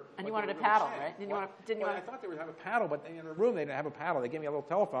hear. And you wanted a paddle, right? I thought they would have a paddle, but in the room they didn't have a paddle. They gave me a little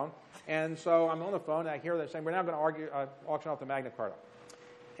telephone. And so I'm on the phone, and I hear them saying, we're now going to auction off the Magna Carta.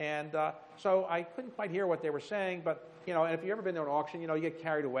 And so I couldn't quite hear what they were saying, but, and if you've ever been to an auction, you get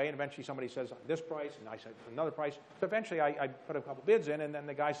carried away, and eventually somebody says this price, and I said another price. So eventually I put a couple bids in, and then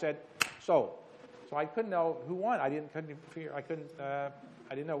the guy said, sold. So I couldn't know who won. I couldn't hear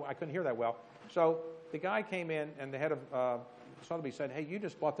that well. So the guy came in, and the head of Sotheby's said, hey, you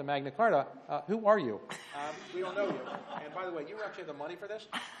just bought the Magna Carta. Who are you? We don't know you. And by the way, you actually have the money for this?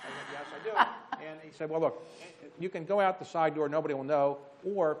 I said, yes, I do. And he said, well, look, you can go out the side door, nobody will know,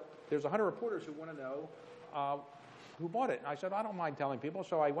 or there's 100 reporters who want to know who bought it. And I said, I don't mind telling people.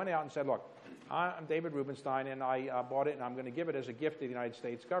 So I went out and said, look, I'm David Rubenstein, and I bought it, and I'm going to give it as a gift to the United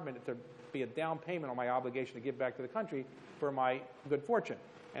States government to be a down payment on my obligation to give back to the country for my good fortune.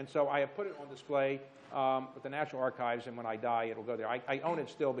 And so I have put it on display with the National Archives, and when I die, it'll go there. I own it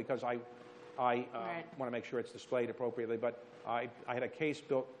still because I want to make sure it's displayed appropriately. But I had a case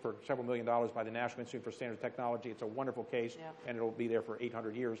built for several $1 million by the National Institute for Standards Technology. It's a wonderful case, and it'll be there for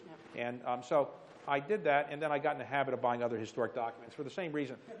 800 years. And so I did that, and then I got in the habit of buying other historic documents for the same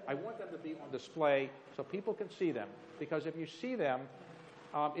reason. I want them to be on display so people can see them, because if you see them,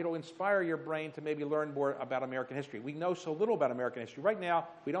 it'll inspire your brain to maybe learn more about American history. We know so little about American history. Right now,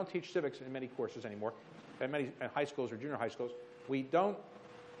 we don't teach civics in many courses anymore, in many high schools or junior high schools. We don't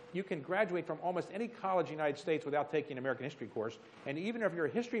you can graduate from almost any college in the United States without taking an American history course. And even if you're a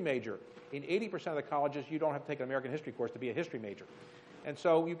history major, in 80% of the colleges, you don't have to take an American history course to be a history major. And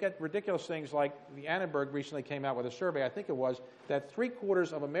so you get ridiculous things like the Annenberg recently came out with a survey, I think it was, that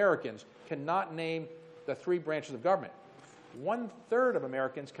 3/4 of Americans cannot name the 3 branches of government. 1/3 of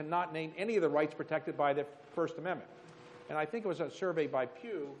Americans cannot name any of the rights protected by the First Amendment. And I think it was a survey by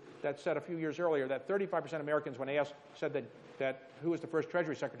Pew that said a few years earlier that 35% of Americans, when asked, said that who was the first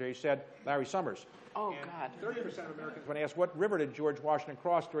Treasury Secretary, said Larry Summers. Oh, and God. 30% of Americans, when asked what river did George Washington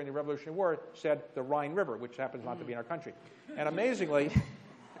cross during the Revolutionary War, said the Rhine River, which happens not to be in our country. And amazingly,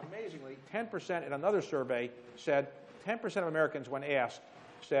 10% in another survey said 10% of Americans, when asked,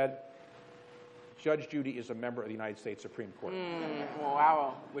 said Judge Judy is a member of the United States Supreme Court.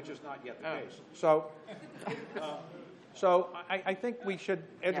 Wow. Which is not yet the case. So I think we should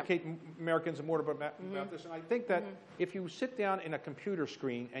educate Americans more about this. And I think that if you sit down in a computer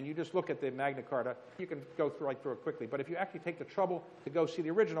screen and you just look at the Magna Carta, you can go through it quickly. But if you actually take the trouble to go see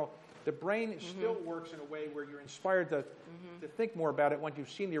the original, the brain still works in a way where you're inspired to think more about it once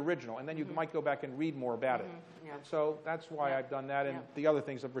you've seen the original. And then you might go back and read more about it. Yeah. And so that's why I've done that. And the other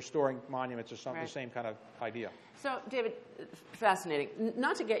things of restoring monuments is the same kind of idea. So, David, fascinating.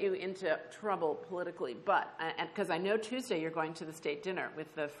 Not to get you into trouble politically, but because I know Tuesday you're going to the state dinner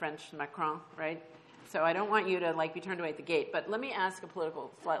with the French Macron, right? So I don't want you to be turned away at the gate. But let me ask a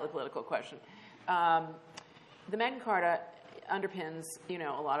slightly political question. The Magna Carta underpins,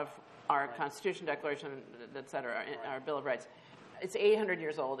 a lot of our Constitution, Declaration, et cetera, our Bill of Rights. It's 800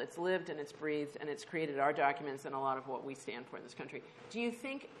 years old. It's lived and it's breathed and it's created our documents and a lot of what we stand for in this country. Do you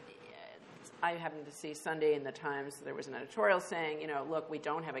think? I happened to see Sunday in the Times, there was an editorial saying, look, we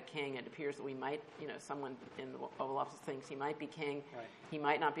don't have a king. It appears that we might, someone in the Oval Office thinks he might be king. Right. He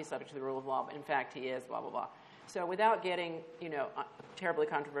might not be subject to the rule of law, but in fact he is, blah, blah, blah. So without getting, terribly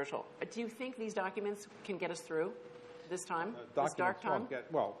controversial, do you think these documents can get us through this time, this dark time?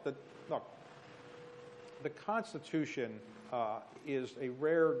 Look, the Constitution is a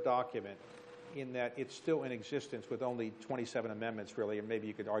rare document in that it's still in existence with only 27 amendments, really, and maybe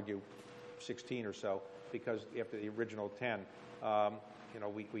you could argue 16 or so, because after the original 10,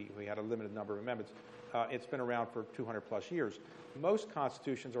 we had a limited number of amendments. It's been around for 200 plus years. Most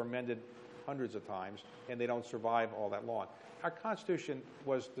constitutions are amended hundreds of times, and they don't survive all that long. Our Constitution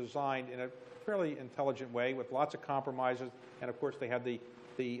was designed in a fairly intelligent way with lots of compromises, and of course they had the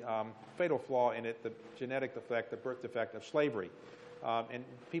fatal flaw in it, the genetic defect, the birth defect of slavery. And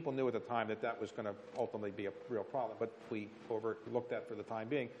people knew at the time that was going to ultimately be a real problem, but we overlooked that for the time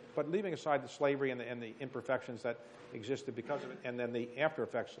being. But leaving aside the slavery and the imperfections that existed because of it, and then the after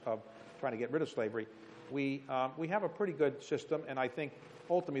effects of trying to get rid of slavery, we have a pretty good system, and I think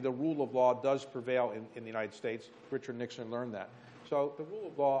ultimately the rule of law does prevail in the United States. Richard Nixon learned that. So the rule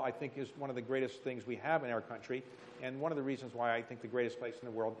of law, I think, is one of the greatest things we have in our country, and one of the reasons why I think the greatest place in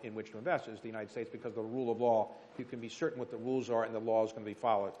the world in which to invest is the United States, because the rule of law, you can be certain what the rules are and the law is going to be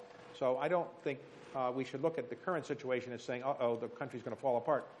followed. So I don't think we should look at the current situation as saying, uh-oh, the country's going to fall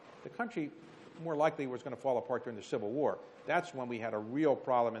apart. The country more likely was going to fall apart during the Civil War. That's when we had a real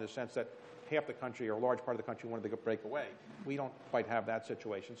problem in the sense that half the country or a large part of the country wanted to break away. We don't quite have that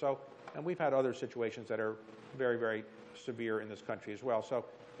situation. So, and we've had other situations that are very, very severe in this country as well. So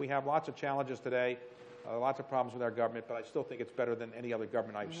we have lots of challenges today, lots of problems with our government, but I still think it's better than any other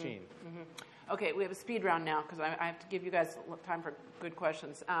government I've seen. Okay, we have a speed round now because I have to give you guys time for good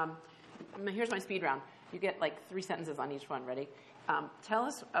questions. Here's my speed round. You get 3 sentences on each one. Ready? Tell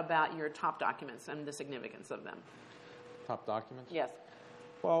us about your top documents and the significance of them. Top documents? Yes.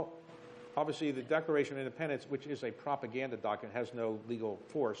 Well, obviously the Declaration of Independence, which is a propaganda document, has no legal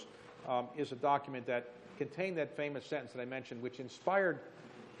force, is a document that contained that famous sentence that I mentioned, which inspired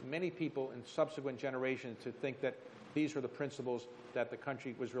many people in subsequent generations to think that these were the principles that the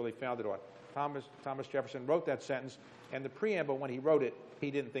country was really founded on. Thomas Jefferson wrote that sentence, and the preamble, when he wrote it,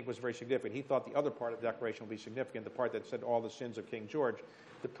 he didn't think was very significant. He thought the other part of the Declaration would be significant, the part that said all the sins of King George.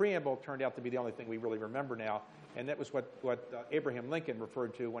 The preamble turned out to be the only thing we really remember now, and that was what Abraham Lincoln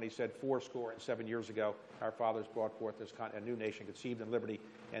referred to when he said 77 years ago, our fathers brought forth a new nation conceived in liberty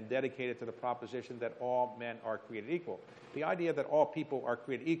and dedicated to the proposition that all men are created equal. The idea that all people are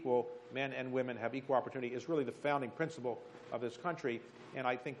created equal, men and women have equal opportunity, is really the founding principle of this country, and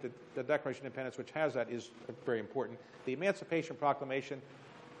I think that the Declaration of Independence, which has that, is very important. The Emancipation Proclamation,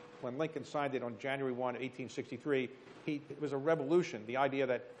 when Lincoln signed it on January 1, 1863, it was a revolution. The idea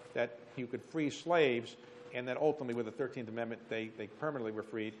that you could free slaves, and that ultimately with the 13th Amendment they permanently were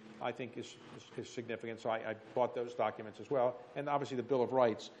freed, I think is significant. So I bought those documents as well. And obviously the Bill of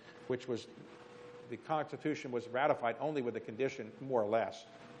Rights, which was, the Constitution was ratified only with a condition, more or less,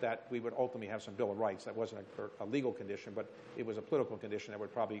 that we would ultimately have some Bill of Rights. That wasn't a legal condition, but it was a political condition that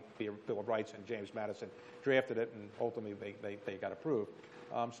would probably be a Bill of Rights, and James Madison drafted it, and ultimately they got approved.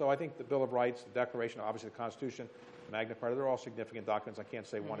 So I think the Bill of Rights, the Declaration, obviously the Constitution, Magna Carta, they're all significant documents. I can't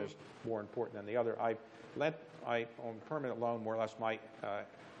say one is more important than the other. I on permanent loan, more or less, my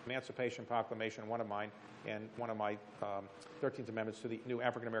Emancipation Proclamation, one of mine, and one of my 13th Amendments to the new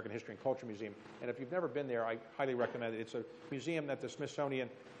African American History and Culture Museum. And if you've never been there, I highly recommend it. It's a museum that the Smithsonian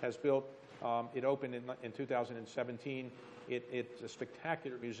has built. It opened in 2017. It's a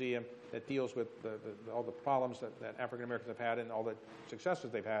spectacular museum that deals with all the problems that African Americans have had and all the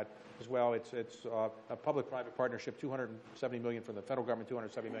successes they've had as well. It's a public-private partnership, $270 million from the federal government,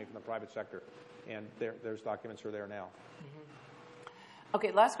 $270 million from the private sector. And there's documents are there now.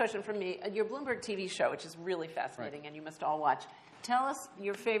 Okay, last question from me. Your Bloomberg TV show, which is really fascinating, and you must all watch. Tell us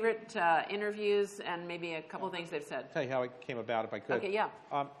your favorite interviews and maybe a couple of things they've said. Tell you how it came about, if I could. Okay, yeah.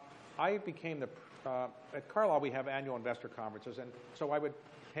 I became at Carlyle, we have annual investor conferences, and so I would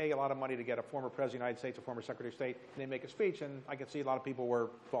pay a lot of money to get a former President of the United States, a former Secretary of State, and they make a speech, and I could see a lot of people were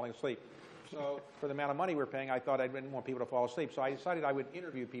falling asleep. So for the amount of money we were paying, I thought I didn't want people to fall asleep. So I decided I would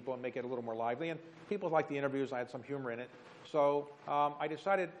interview people and make it a little more lively. And people liked the interviews. I had some humor in it. So I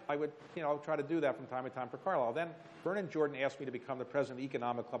decided I would, try to do that from time to time for Carlyle. Then Vernon Jordan asked me to become the president of the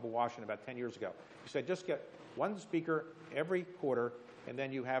Economic Club of Washington about 10 years ago. He said, just get one speaker every quarter, and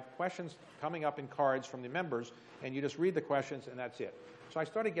then you have questions coming up in cards from the members, and you just read the questions, and that's it. So I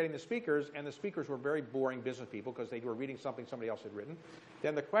started getting the speakers, and the speakers were very boring business people because they were reading something somebody else had written.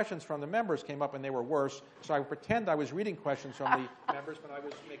 Then the questions from the members came up, and they were worse. So I would pretend I was reading questions from the members, but I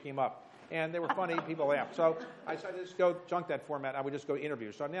was making them up. And they were funny. People laughed. So I decided to just go junk that format. I would just go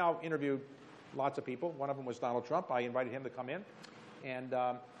interview. So I've now interviewed lots of people. One of them was Donald Trump. I invited him to come in. And,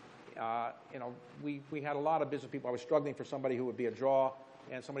 we had a lot of business people. I was struggling for somebody who would be a draw.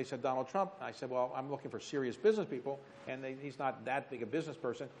 And somebody said, Donald Trump. I said, well, I'm looking for serious business people. And he's not that big a business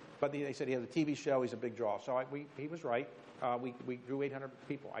person. But they said he has a TV show. He's a big draw. So he was right. We drew 800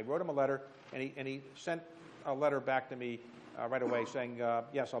 people. I wrote him a letter, and he sent a letter back to me right away saying,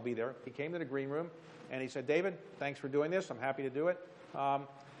 yes, I'll be there. He came to the green room, and he said, David, thanks for doing this. I'm happy to do it.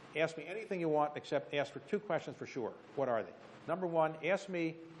 Ask me anything you want, except ask for 2 questions for sure. What are they? Number 1, ask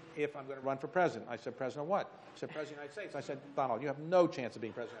me if I'm going to run for president. I said, President of what? He said, President of the United States. I said, Donald, you have no chance of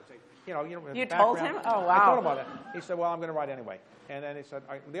being president of the United States. You told him? Oh, wow. I told him all that. He said, well, I'm going to run anyway. And then he said,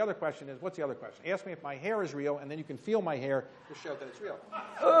 the other question is, what's the other question? Ask me if my hair is real, and then you can feel my hair to show that it's real.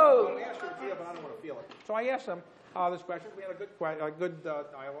 Oh. So I asked you to feel, but I don't want to feel it. So I asked him this question. We had a good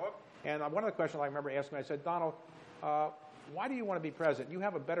dialogue. And one of the questions I remember asking, I said, Donald, why do you want to be president? You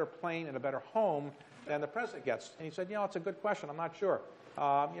have a better plane and a better home than the president gets. And he said, it's a good question. I'm not sure.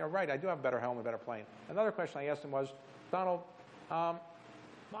 Right, I do have a better home and a better plane. Another question I asked him was, Donald,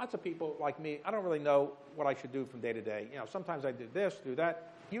 lots of people like me, I don't really know what I should do from day to day. Sometimes I do this, do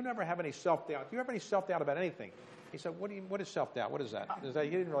that. You never have any self-doubt. Do you have any self-doubt about anything? He said, what is self-doubt? What is that? He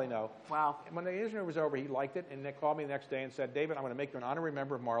didn't really know. Wow. And when the interview was over, he liked it, and they called me the next day and said, David, I'm going to make you an honorary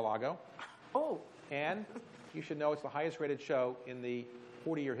member of Mar-a-Lago. Oh. And you should know it's the highest-rated show in the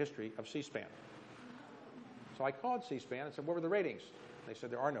 40-year history of C-SPAN. So I called C-SPAN and said, what were the ratings? They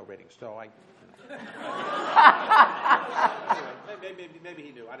said there are no ratings. So anyway, maybe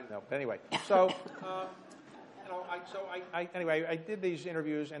he knew. I didn't know. But anyway, so I did these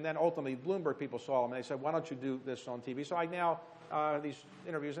interviews, and then ultimately Bloomberg people saw them, and they said, why don't you do this on TV? So I now these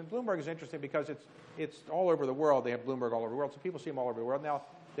interviews, and Bloomberg is interesting because it's all over the world. They have Bloomberg all over the world, so people see them all over the world. Now,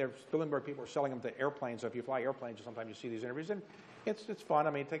 Bloomberg people are selling them to airplanes. So if you fly airplanes, sometimes you see these interviews, and it's fun. I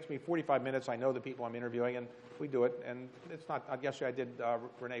mean, it takes me 45 minutes. I know the people I'm interviewing, and we do it. And it's not. Yesterday I did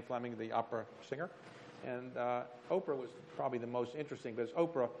Renee Fleming, the opera singer, and Oprah was probably the most interesting because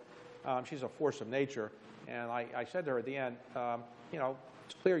Oprah, she's a force of nature. And I said to her at the end,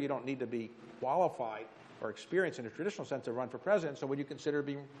 it's clear you don't need to be qualified or experienced in a traditional sense to run for president. So would you consider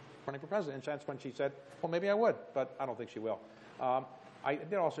running for president? And that's when she said, well, maybe I would, but I don't think she will. I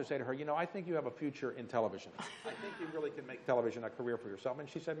did also say to her, I think you have a future in television. I think you really can make television a career for yourself. And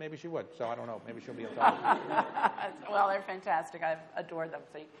she said maybe she would. So I don't know. Maybe she'll be in television. Well, they're fantastic. I've adored them.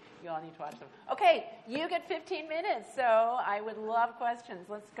 So you all need to watch them. Okay, you get 15 minutes. So I would love questions.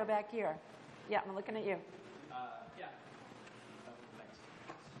 Let's go back here. Yeah, I'm looking at you. Yeah. Thanks.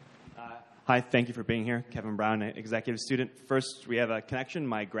 Hi, thank you for being here. Kevin Brown, executive student. First, we have a connection.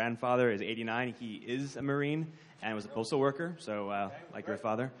 My grandfather is 89. He is a Marine and was a postal worker, so like your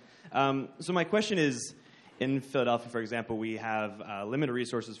father. So my question is, in Philadelphia, for example, we have limited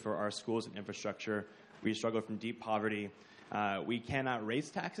resources for our schools and infrastructure. We struggle from deep poverty. We cannot raise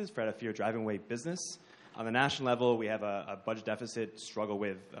taxes for out of fear of driving away business. On the national level, we have a budget deficit, struggle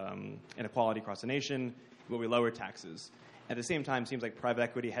with inequality across the nation, will we lower taxes? At the same time, it seems like private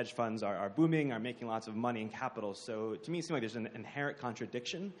equity hedge funds are booming, are making lots of money and capital. So to me, it seems like there's an inherent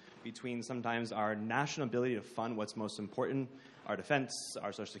contradiction between sometimes our national ability to fund what's most important, our defense,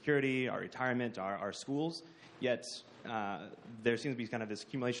 our social security, our retirement, our schools, yet there seems to be kind of this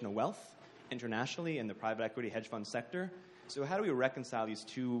accumulation of wealth internationally in the private equity hedge fund sector. So how do we reconcile these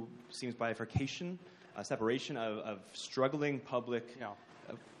two, seems bifurcation, separation of struggling public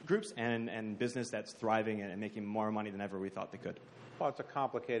groups and business that's thriving and making more money than ever we thought they could? Well, it's a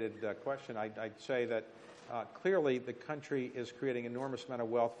complicated question. I'd say that clearly the country is creating an enormous amount of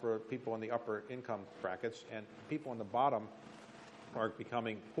wealth for people in the upper income brackets, and people in the bottom are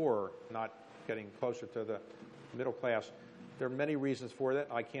becoming poorer, not getting closer to the middle class. There are many reasons for that.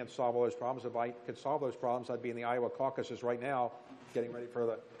 I can't solve all those problems. If I could solve those problems, I'd be in the Iowa caucuses right now getting ready for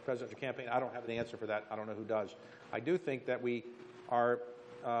the presidential campaign. I don't have an answer for that. I don't know who does. I do think that we are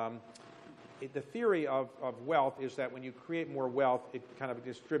the theory of wealth is that when you create more wealth, it kind of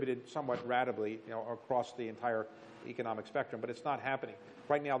distributed somewhat ratably, across the entire economic spectrum, but it's not happening.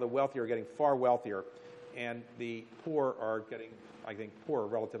 Right now, the wealthy are getting far wealthier, and the poor are getting, I think, poorer,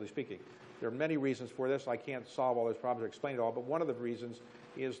 relatively speaking. There are many reasons for this. I can't solve all those problems or explain it all, but one of the reasons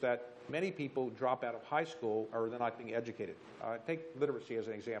is that many people drop out of high school or they're not being educated. Take literacy as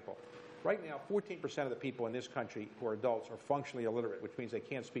an example. Right now, 14% of the people in this country who are adults are functionally illiterate, which means they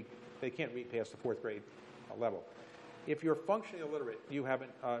can't read past the fourth grade level. If you're functionally illiterate, you have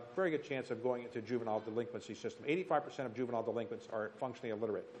a very good chance of going into juvenile delinquency system. 85% of juvenile delinquents are functionally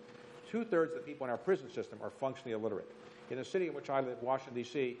illiterate. 2/3 of the people in our prison system are functionally illiterate. In the city in which I live, Washington,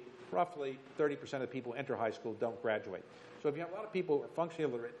 D.C., roughly 30% of the people who enter high school don't graduate. So if you have a lot of people who are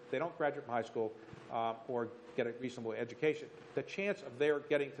functionally illiterate, they don't graduate from high school or get a reasonable education, the chance of their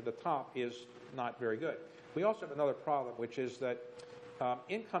getting to the top is not very good. We also have another problem, which is that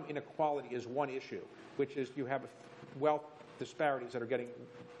income inequality is one issue, which is you have wealth disparities that are getting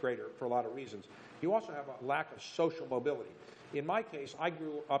greater for a lot of reasons. You also have a lack of social mobility. In my case, I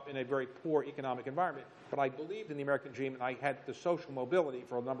grew up in a very poor economic environment, but I believed in the American dream, and I had the social mobility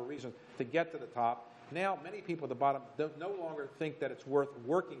for a number of reasons to get to the top. Now, many people at the bottom no longer think that it's worth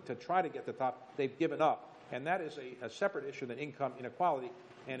working to try to get to the top. They've given up. And that is a separate issue than income inequality,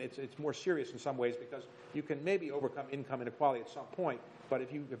 and it's more serious in some ways because you can maybe overcome income inequality at some point, but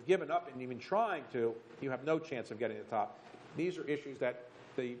if you have given up and even trying to, you have no chance of getting to the top. These are issues that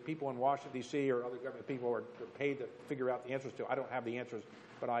the people in Washington, D.C. or other government people are paid to figure out the answers to. I don't have the answers,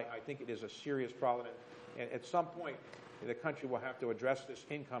 but I think it is a serious problem. And at some point, the country will have to address this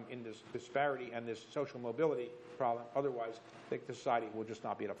income in this disparity and this social mobility problem. Otherwise, the society will just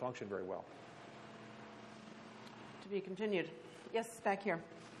not be able to function very well. To be continued. Yes, back here.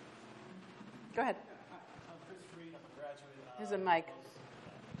 Go ahead. I'm Chris Freed. I'm a graduate. Here's a mic.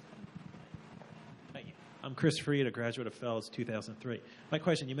 Thank you. I'm Chris Freed, a graduate of Fells 2003. My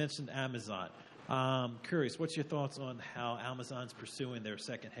question, you mentioned Amazon. Curious, what's your thoughts on how Amazon's pursuing their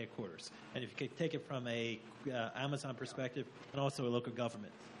second headquarters? And if you could take it from a Amazon perspective and also a local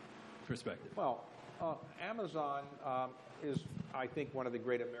government perspective. Well, Amazon is, I think, one of the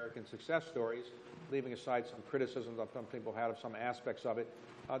great American success stories, leaving aside some criticisms that some people had of some aspects of it.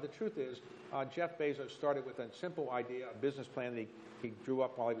 The truth is, Jeff Bezos started with a simple idea, a business plan that he drew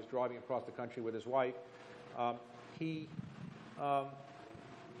up while he was driving across the country with his wife. He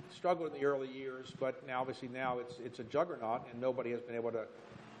struggled in the early years, but now it's a juggernaut, and nobody has been able to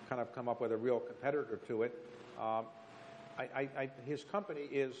kind of come up with a real competitor to it. His company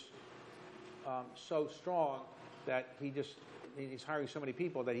is so strong that he's hiring so many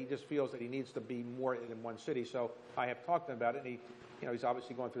people that he just feels that he needs to be more in one city. So I have talked to him about it, and he's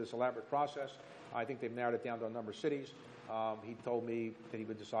obviously going through this elaborate process. I think they've narrowed it down to a number of cities. He told me that he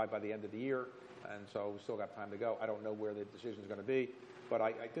would decide by the end of the year, and so we've still got time to go. I don't know where the decision is going to be, but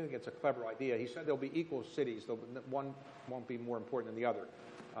I think it's a clever idea. He said there'll be equal cities. One won't be more important than the other.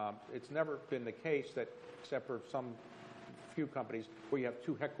 It's never been the case that, except for some few companies, where you have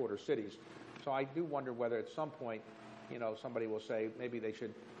two headquarters cities. So I do wonder whether at some point, somebody will say maybe they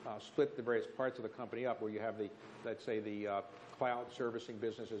should split the various parts of the company up, where you have let's say the cloud servicing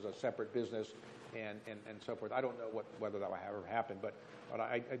business is a separate business, and so forth. I don't know whether that will ever happen, but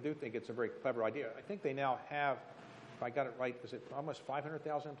I do think it's a very clever idea. I think they now have, if I got it right, is it almost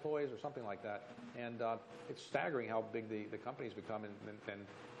 500,000 employees or something like that? And it's staggering how big the company's become, and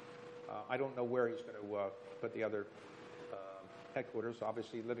I don't know where he's going to put the other headquarters.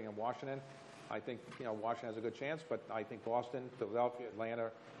 Obviously, living in Washington, I think Washington has a good chance, but I think Boston, Philadelphia,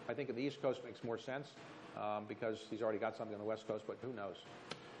 Atlanta, I think the East Coast makes more sense because he's already got something on the West Coast, but who knows?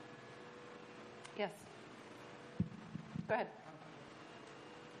 Yes. Go ahead.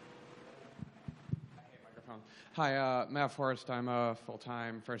 Hi, Matt Forrest. I'm a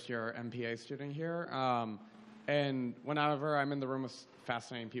full-time first-year MPA student here. And whenever I'm in the room with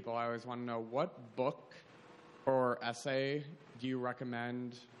fascinating people, I always want to know, what book or essay do you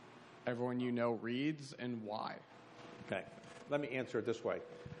recommend everyone you know reads, and why? Okay. Let me answer it this way.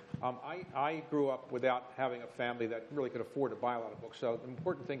 I grew up without having a family that really could afford to buy a lot of books, so the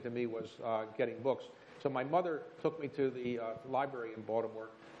important thing to me was getting books. So my mother took me to the library in Baltimore.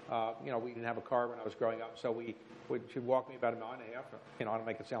 We didn't have a car when I was growing up, so she'd walk me about a mile and a half. I don't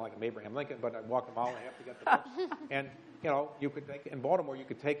make it sound like I'm Abraham Lincoln, but I'd walk a mile and a half to get the books. And, you could in Baltimore, you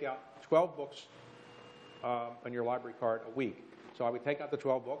could take out 12 books on your library card a week. So I would take out the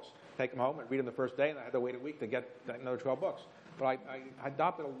 12 books, take them home, and read them the first day, and I had to wait a week to get another 12 books. But I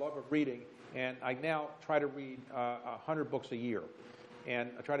adopted a love of reading, and I now try to read 100 books a year.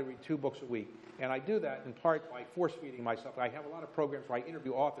 And I try to read 2 books a week. And I do that in part by force-feeding myself. I have a lot of programs where I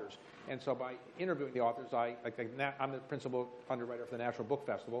interview authors. And so by interviewing the authors, I'm the principal underwriter for the National Book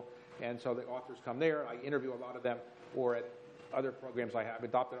Festival. And so the authors come there. I interview a lot of them, or at other programs I have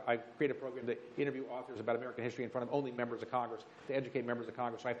adopted. I create a program to interview authors about American history in front of only members of Congress, to educate members of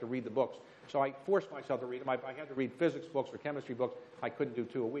Congress. So I have to read the books. So I force myself to read them. I had to read physics books or chemistry books. I couldn't do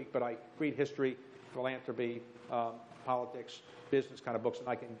 2 a week, but I read history, philanthropy, politics, business kind of books, and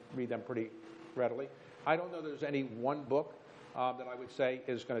I can read them pretty readily. I don't know there's any one book that I would say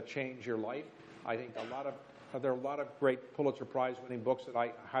is going to change your life. I think there are a lot of great Pulitzer Prize winning books that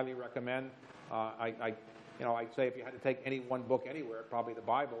I highly recommend. I'd say if you had to take any one book anywhere, probably the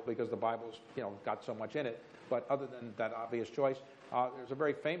Bible, because the Bible's got so much in it. But other than that obvious choice, there's a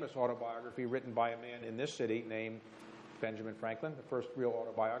very famous autobiography written by a man in this city named Benjamin Franklin, the first real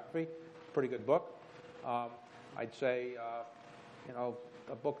autobiography. Pretty good book. I'd say,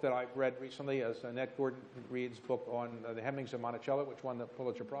 a book that I've read recently is Annette Gordon Reed's book on the Hemmings of Monticello, which won the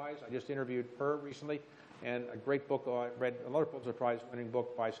Pulitzer Prize. I just interviewed her recently. And a great book, I read another Pulitzer Prize winning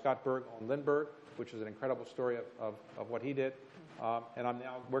book by Scott Berg on Lindbergh, which is an incredible story of what he did. And I'm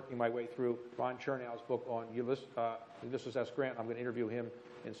now working my way through Ron Chernow's book on Ulysses S. Grant. I'm going to interview him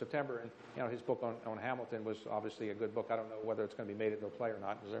in September. And his book on Hamilton was obviously a good book. I don't know whether it's going to be made into a play or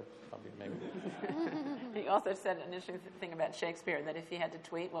not. Is there probably maybe? He also said an interesting thing about Shakespeare, that if he had to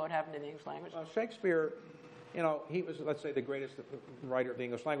tweet, what would happen to the English language? Shakespeare, he was, let's say, the greatest writer of the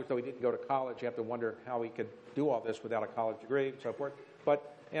English language, though he didn't go to college. You have to wonder how he could do all this without a college degree and so forth.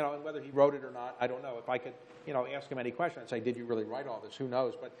 But, and whether he wrote it or not, I don't know. If I could, ask him any question, I'd say, did you really write all this? Who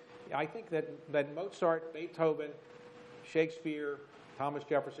knows? But I think that Mozart, Beethoven, Shakespeare, Thomas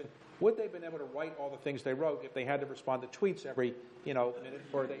Jefferson, would they have been able to write all the things they wrote if they had to respond to tweets every, minute?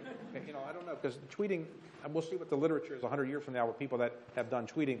 Or they, I don't know, because tweeting, and we'll see what the literature is 100 years from now with people that have done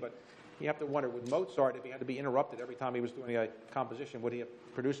tweeting, but you have to wonder, with Mozart, if he had to be interrupted every time he was doing a composition, would he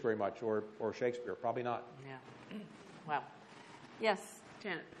have produced very much, or Shakespeare? Probably not. Yeah. Wow. Yes,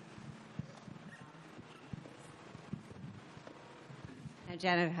 Janet. I'm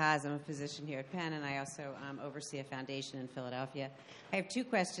Janet Haas. I'm a physician here at Penn, and I also oversee a foundation in Philadelphia. I have 2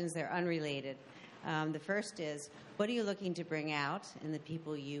 questions. They're unrelated. The first is, what are you looking to bring out in the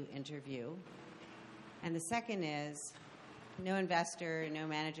people you interview? And the second is, no investor, no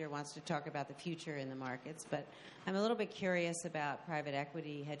manager wants to talk about the future in the markets, but I'm a little bit curious about private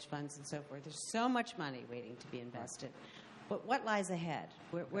equity, hedge funds, and so forth. There's so much money waiting to be invested. But what lies ahead?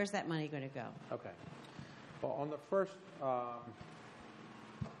 Where's that money going to go? Okay. Well, on the first, on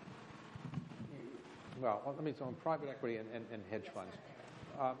private equity and hedge funds.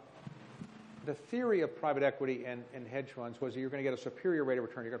 The theory of private equity and hedge funds was that you're going to get a superior rate of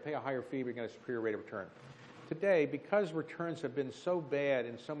return. You're going to pay a higher fee, but you're going to get a superior rate of return. Today, because returns have been so bad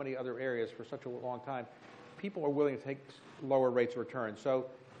in so many other areas for such a long time, people are willing to take lower rates of return. So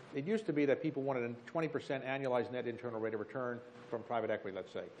it used to be that people wanted a 20% annualized net internal rate of return from private equity,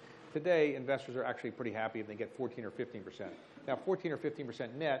 let's say. Today, investors are actually pretty happy if they get 14 or 15%. Now, 14 or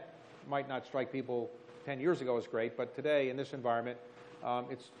 15% net might not strike people 10 years ago as great, but today, in this environment,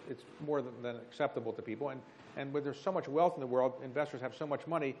 it's more than acceptable to people. And with there's so much wealth in the world, investors have so much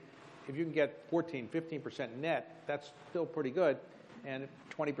money, if you can get 14, 15% net, that's still pretty good. And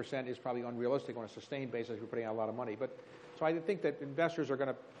 20% is probably unrealistic on a sustained basis. We're putting out a lot of money. But so I think that investors are going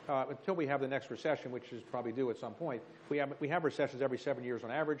to, until we have the next recession, which is probably due at some point, we have recessions every 7 years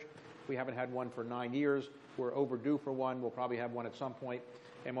on average. We haven't had one for 9 years. We're overdue for one. We'll probably have one at some point.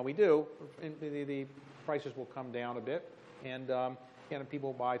 And when we do, the prices will come down a bit, and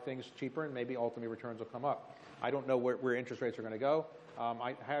people will buy things cheaper, and maybe ultimately returns will come up. I don't know where interest rates are going to go.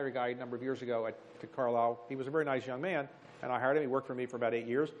 I hired a guy a number of years ago to Carlyle. He was a very nice young man, and I hired him. He worked for me for about 8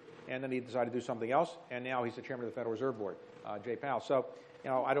 years, and then he decided to do something else, and now he's the chairman of the Federal Reserve Board, Jay Powell. So,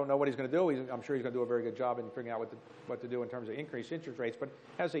 I don't know what he's going to do. I'm sure he's going to do a very good job in figuring out what to do in terms of increase interest rates. But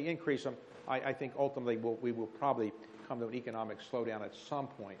as they increase them, I think ultimately we will probably come to an economic slowdown at some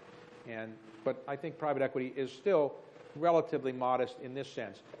point. But I think private equity is still relatively modest in this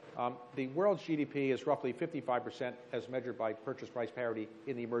sense. The world's GDP is roughly 55% as measured by purchase price parity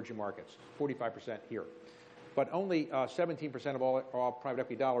in the emerging markets, 45% here. But only 17% of all private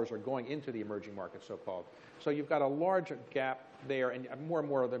equity dollars are going into the emerging markets, so-called. So you've got a large gap there, and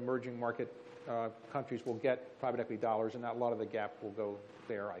more of the emerging market countries will get private equity dollars, and a lot of the gap will go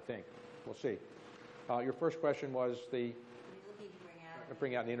there, I think. We'll see. Your first question was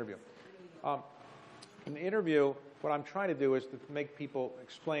bring out in the interview. In the interview, what I'm trying to do is to make people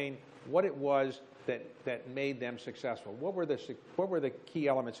explain what it was that made them successful. What were the key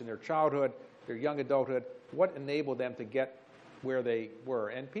elements in their childhood, their young adulthood? What enabled them to get where they were?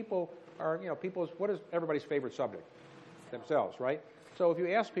 And people are, what is everybody's favorite subject? Themselves, right? So if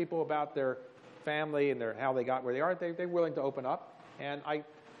you ask people about their family and how they got where they are, they're willing to open up. And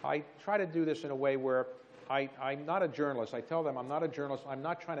I try to do this in a way where I'm not a journalist. I tell them I'm not a journalist. I'm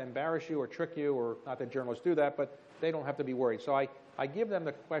not trying to embarrass you or trick you, or not that journalists do that, but they don't have to be worried. So I give them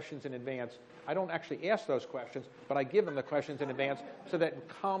the questions in advance. I don't actually ask those questions, but I give them the questions in advance so that it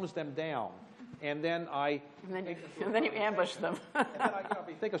calms them down. And then and then you ambush them. And then if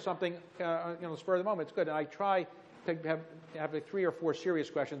you think of something, spur of the moment, it's good. And I try to have 3 or 4 serious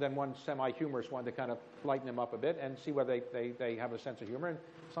questions, then one semi-humorous one to kind of lighten them up a bit and see whether they have a sense of humor. And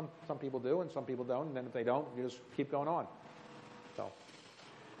some people do, and some people don't. And then if they don't, you just keep going on. So.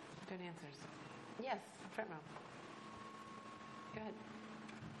 Good answers. Yes, front row. Go ahead.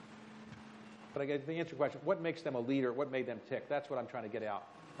 But I guess to answer your question, what makes them a leader? What made them tick? That's what I'm trying to get out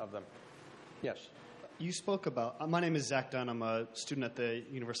of them. Yes. You spoke about, my name is Zach Dunn. I'm a student at the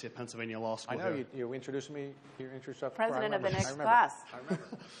University of Pennsylvania Law School. I know you introduced me. You introduced yourself. President of the next class. I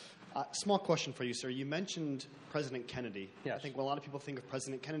remember. Small question for you, sir. You mentioned President Kennedy. Yes. I think when a lot of people think of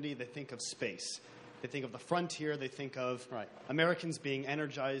President Kennedy, they think of space. They think of the frontier. They think of Americans being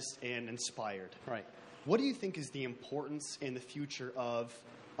energized and inspired. Right. What do you think is the importance in the future of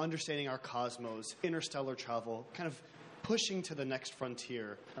understanding our cosmos, interstellar travel, kind of pushing to the next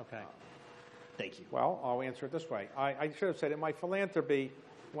frontier? Okay. Thank you. Well, I'll answer it this way. I should have said in my philanthropy,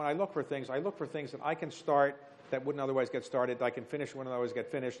 when I look for things that I can start that wouldn't otherwise get started, that I can finish wouldn't otherwise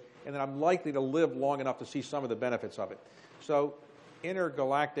get finished, and that I'm likely to live long enough to see some of the benefits of it. So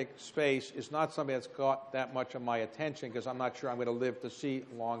intergalactic space is not something that's got that much of my attention because I'm not sure I'm going to live to see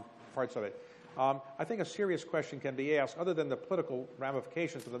long parts of it. I think a serious question can be asked, other than the political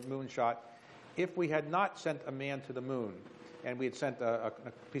ramifications of the moonshot. If we had not sent a man to the moon and we had sent a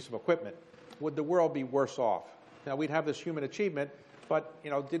piece of equipment, would the world be worse off? Now, we'd have this human achievement, but,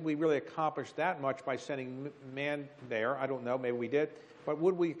 did we really accomplish that much by sending man there? I don't know. Maybe we did. But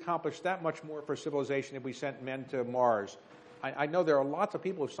would we accomplish that much more for civilization if we sent men to Mars? I know there are lots of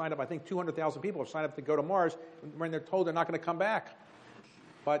people who signed up. I think 200,000 people have signed up to go to Mars when they're told they're not going to come back.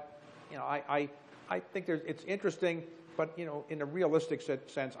 But, I think it's interesting, but, in a realistic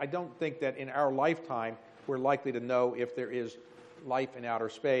sense, I don't think that in our lifetime we're likely to know if there is life in outer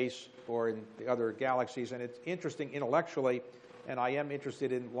space or in the other galaxies. And it's interesting intellectually, and I am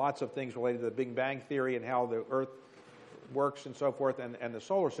interested in lots of things related to the Big Bang Theory and how the Earth works and so forth, and the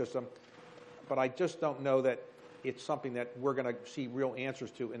solar system. But I just don't know that it's something that we're going to see real answers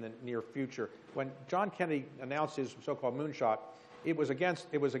to in the near future. When John Kennedy announced his so-called moonshot, it was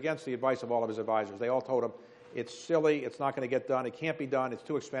against the advice of all of his advisors. They all told him, it's silly, it's not going to get done, it can't be done, it's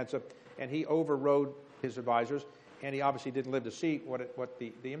too expensive. And he overrode his advisors, and he obviously didn't live to see what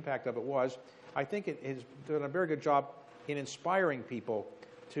the impact of it was. I think it has done a very good job in inspiring people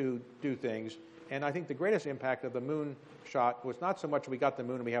to do things. And I think the greatest impact of the moon shot was not so much we got the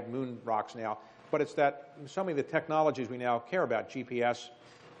moon and we have moon rocks now, but it's that so many of the technologies we now care about, GPS,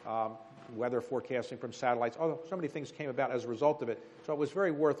 weather forecasting from satellites, so many things came about as a result of it. So it was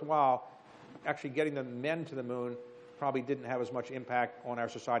very worthwhile. Actually getting the men to the moon probably didn't have as much impact on our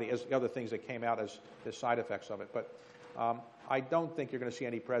society as the other things that came out as side effects of it. But I don't think you're going to see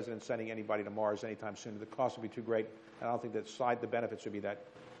any president sending anybody to Mars anytime soon. The cost would be too great, and I don't think the benefits would be that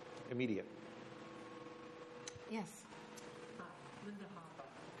immediate. Yes. Linda Hopper,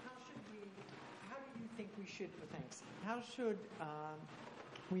 how do you think we should, thanks, how should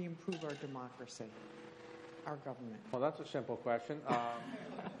we improve our democracy, our government? Well, that's a simple question.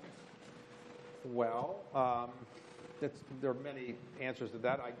 There are many answers to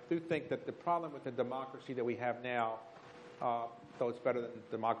that. I do think that the problem with the democracy that we have now, though it's better than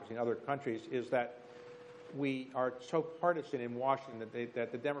democracy in other countries, is that we are so partisan in Washington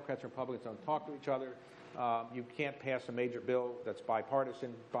that the Democrats and Republicans don't talk to each other. You can't pass a major bill that's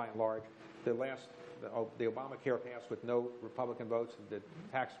bipartisan, by and large. The Obamacare passed with no Republican votes, the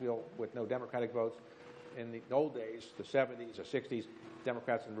tax bill with no Democratic votes. In the old days, the 70s, the 60s,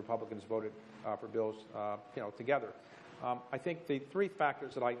 Democrats and Republicans voted for bills, together. I think the three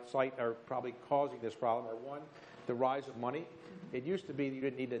factors that I cite are probably causing this problem are, one, the rise of money. It used to be you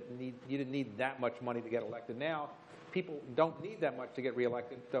didn't need that much money to get elected. Now, people don't need that much to get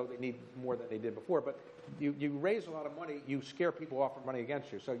reelected, though they need more than they did before. But you raise a lot of money, you scare people off from running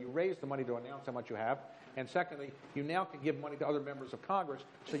against you. So you raise the money to announce how much you have. And secondly, you now can give money to other members of Congress,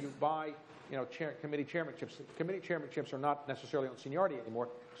 so you buy committee chairmanships. Committee chairmanships are not necessarily on seniority anymore,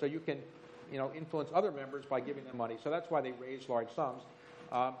 so you can influence other members by giving them money. So that's why they raise large sums.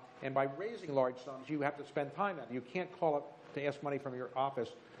 And by raising large sums, you have to spend time on it. You can't call up to ask money from your office,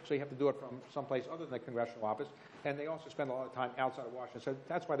 so you have to do it from someplace other than the congressional office. And they also spend a lot of time outside of Washington. So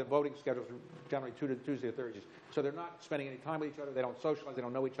that's why the voting schedules are generally Tuesday or Thursdays. So they're not spending any time with each other. They don't socialize. They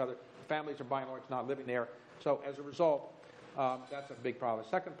don't know each other. Families are by and large not living there. So as a result, that's a big problem. The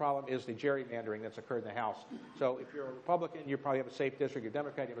second problem is the gerrymandering that's occurred in the House. So if you're a Republican, you probably have a safe district. You're a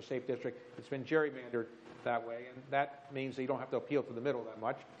Democrat, you have a safe district. It's been gerrymandered that way, and that means that you don't have to appeal to the middle that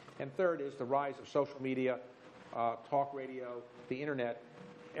much. And third is the rise of social media, talk radio, the internet.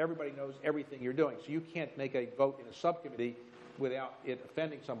 Everybody knows everything you're doing. So you can't make a vote in a subcommittee without it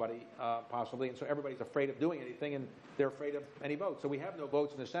offending somebody, possibly. And so everybody's afraid of doing anything, and they're afraid of any votes. So we have no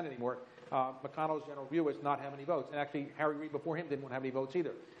votes in the Senate anymore. McConnell's general view is not have any votes. And actually, Harry Reid before him didn't want to have any votes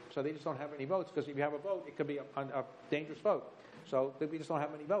either. So they just don't have any votes, because if you have a vote, it could be a dangerous vote. So we just don't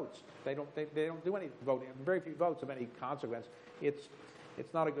have any votes. They don't do any voting. Very few votes of any consequence. It's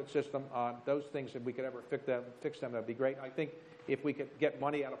not a good system. Those things, if we could ever fix them, that'd be great. I think if we could get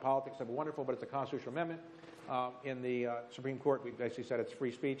money out of politics, that'd be wonderful, but it's a constitutional amendment. In the Supreme Court, we basically said it's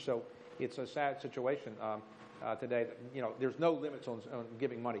free speech, so it's a sad situation today. That, there's no limits on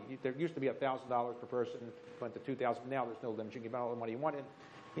giving money. There used to be $1,000 per person, went to $2,000. Now there's no limits. You can give all the money you want. And,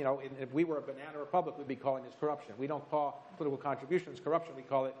 if we were a banana republic, we'd be calling this corruption. We don't call political contributions corruption. We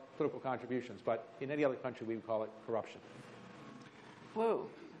call it political contributions. But in any other country, we would call it corruption. Whoa.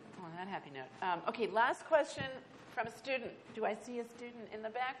 On that happy note. Okay, last question from a student. Do I see a student in the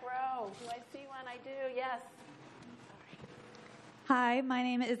back row? Do I see one? I do. Yes. Hi, my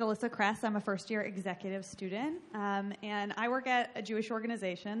name is Alyssa Kress. I'm a first-year executive student, and I work at a Jewish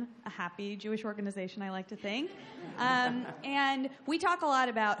organization, a happy Jewish organization, I like to think. And we talk a lot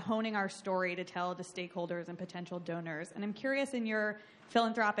about honing our story to tell to stakeholders and potential donors. And I'm curious, in your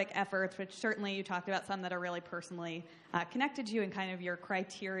philanthropic efforts, which certainly you talked about some that are really personally connected to you and kind of your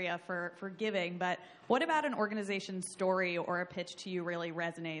criteria for giving, but what about an organization's story or a pitch to you really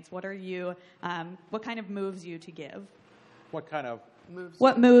resonates? What kind of moves you to give? What kind of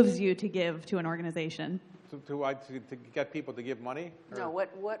What moves you to give to an organization? to get people to give money? Or? No,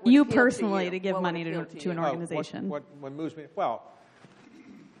 what would You appeal personally to, to give what money would appeal to an you? organization. What moves me? Well,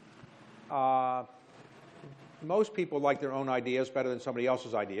 most people like their own ideas better than somebody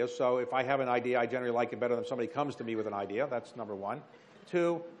else's ideas. So if I have an idea, I generally like it better than somebody comes to me with an idea. That's number one.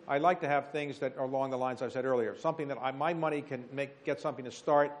 Two, I like to have things that are along the lines I said earlier. Something that my money can get something to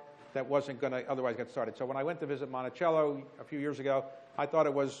start that wasn't going to otherwise get started. So when I went to visit Monticello a few years ago, I thought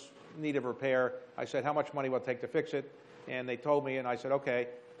it was in need of repair. I said, how much money will it take to fix it? And they told me, and I said, okay,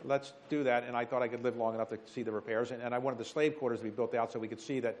 let's do that. And I thought I could live long enough to see the repairs. And I wanted the slave quarters to be built out so we could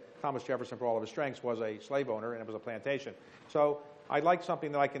see that Thomas Jefferson, for all of his strengths, was a slave owner and it was a plantation. So I like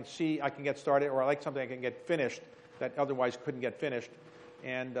something that I can see, I can get started, or I like something I can get finished that otherwise couldn't get finished.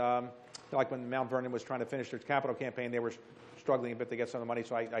 And like when Mount Vernon was trying to finish their capital campaign, they were struggling a bit to get some of the money,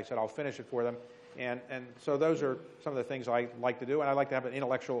 so I said I'll finish it for them. And so those are some of the things I like to do, and I like to have an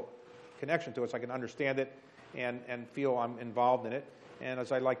intellectual connection to it so I can understand it and feel I'm involved in it. And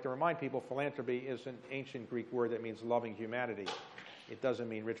as I like to remind people, philanthropy is an ancient Greek word that means loving humanity. It doesn't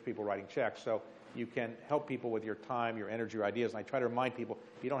mean rich people writing checks. So you can help people with your time, your energy, your ideas. And I try to remind people,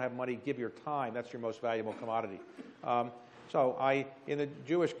 if you don't have money, give your time. That's your most valuable commodity. So in the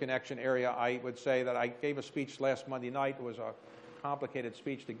Jewish connection area, I would say that I gave a speech last Monday night. It was a complicated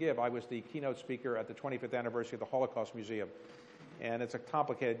speech to give. I was the keynote speaker at the 25th anniversary of the Holocaust Museum. And it's a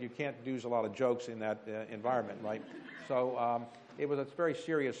complicated, you can't use a lot of jokes in that environment, right? So it was a very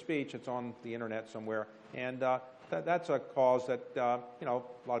serious speech. It's on the internet somewhere. And that's a cause that, a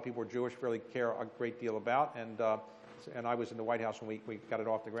lot of people who are Jewish really care a great deal about. And I was in the White House when we got it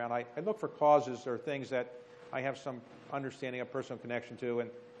off the ground. I look for causes or things that I have some understanding of, personal connection to, and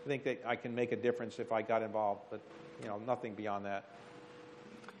I think that I can make a difference if I got involved, but nothing beyond that.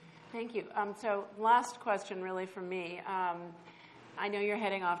 Thank you. So last question really from me. I know you're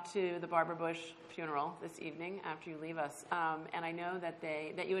heading off to the Barbara Bush funeral this evening after you leave us. And I know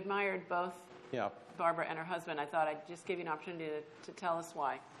that you admired both Barbara and her husband. I thought I'd just give you an opportunity to tell us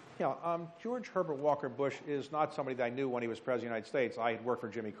why. Yeah, George Herbert Walker Bush is not somebody that I knew when he was President of the United States. I had worked for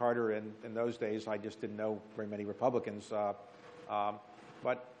Jimmy Carter in those days. I just didn't know very many Republicans.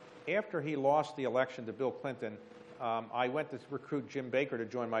 But after he lost the election to Bill Clinton, I went to recruit Jim Baker to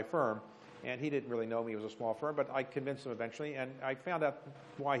join my firm. And he didn't really know me. It was a small firm, but I convinced him eventually. And I found out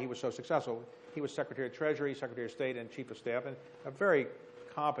why he was so successful. He was Secretary of Treasury, Secretary of State, and Chief of Staff, and a very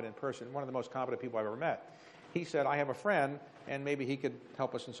competent person, one of the most competent people I've ever met. He said, I have a friend, and maybe he could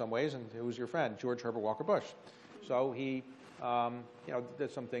help us in some ways. And who's your friend? George Herbert Walker Bush. So he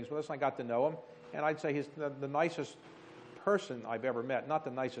did some things with us, and I got to know him. And I'd say he's the nicest person I've ever met. Not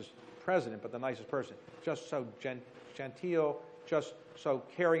the nicest president, but the nicest person. Just so genteel, just so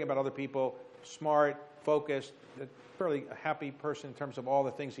caring about other people, smart, focused, a fairly happy person in terms of all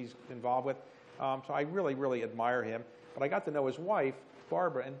the things he's involved with. So I really, really admire him. But I got to know his wife,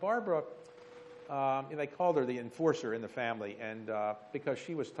 Barbara. And Barbara, they called her the enforcer in the family, and because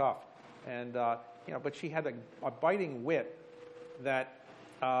she was tough. And but she had a biting wit that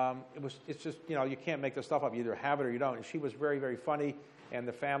it's just, you can't make this stuff up. You either have it or you don't. And she was very, very funny. And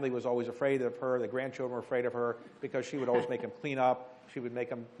the family was always afraid of her. The grandchildren were afraid of her because she would always make them clean up. She would make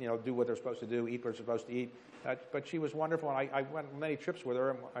them, do what they're supposed to do, eat what they're supposed to eat. But she was wonderful, and I went on many trips with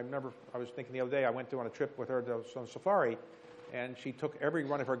her. And I remember, I was thinking the other day, I went on a trip with her on safari, and she took every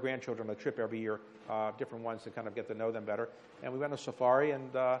one of her grandchildren on a trip every year, different ones to kind of get to know them better. And we went on safari,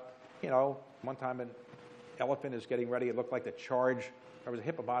 and one time an elephant is getting ready. It looked like there was a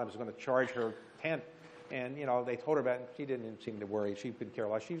hippopotamus was going to charge her tent. And, they told her about it, and she didn't seem to worry. She couldn't care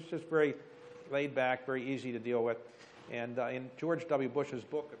less. She was just very laid back, very easy to deal with. And in George W. Bush's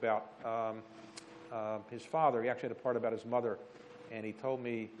book about his father, he actually had a part about his mother. And he told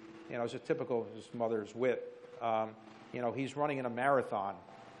me, it was a typical his mother's wit. He's running in a marathon.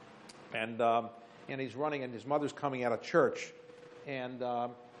 And he's running, and his mother's coming out of church. And,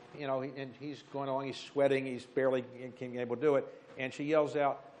 and he's going along, he's sweating, he's barely able to do it. And she yells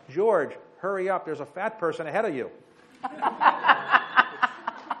out, George, hurry up, there's a fat person ahead of you.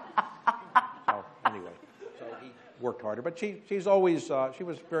 Anyway, so he worked harder. But she's always, she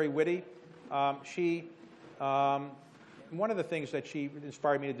was very witty. One of the things that she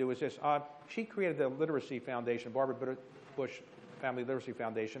inspired me to do is this. She created the Literacy Foundation, Barbara Bush Family Literacy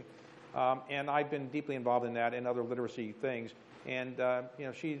Foundation. And I've been deeply involved in that and other literacy things. And,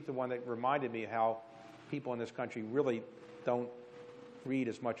 she's the one that reminded me how people in this country really don't read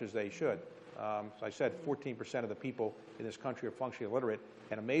as much as they should. As I said, 14% of the people in this country are functionally illiterate,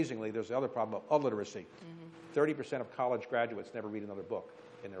 and amazingly, there's the other problem of illiteracy. 30% of college graduates never read another book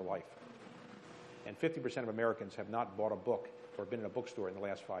in their life. And 50% of Americans have not bought a book or been in a bookstore in the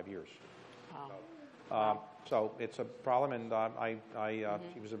last 5 years. Wow. So it's a problem, and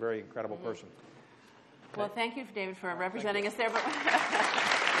she was a very incredible person. Well, thank you, David, for representing us there.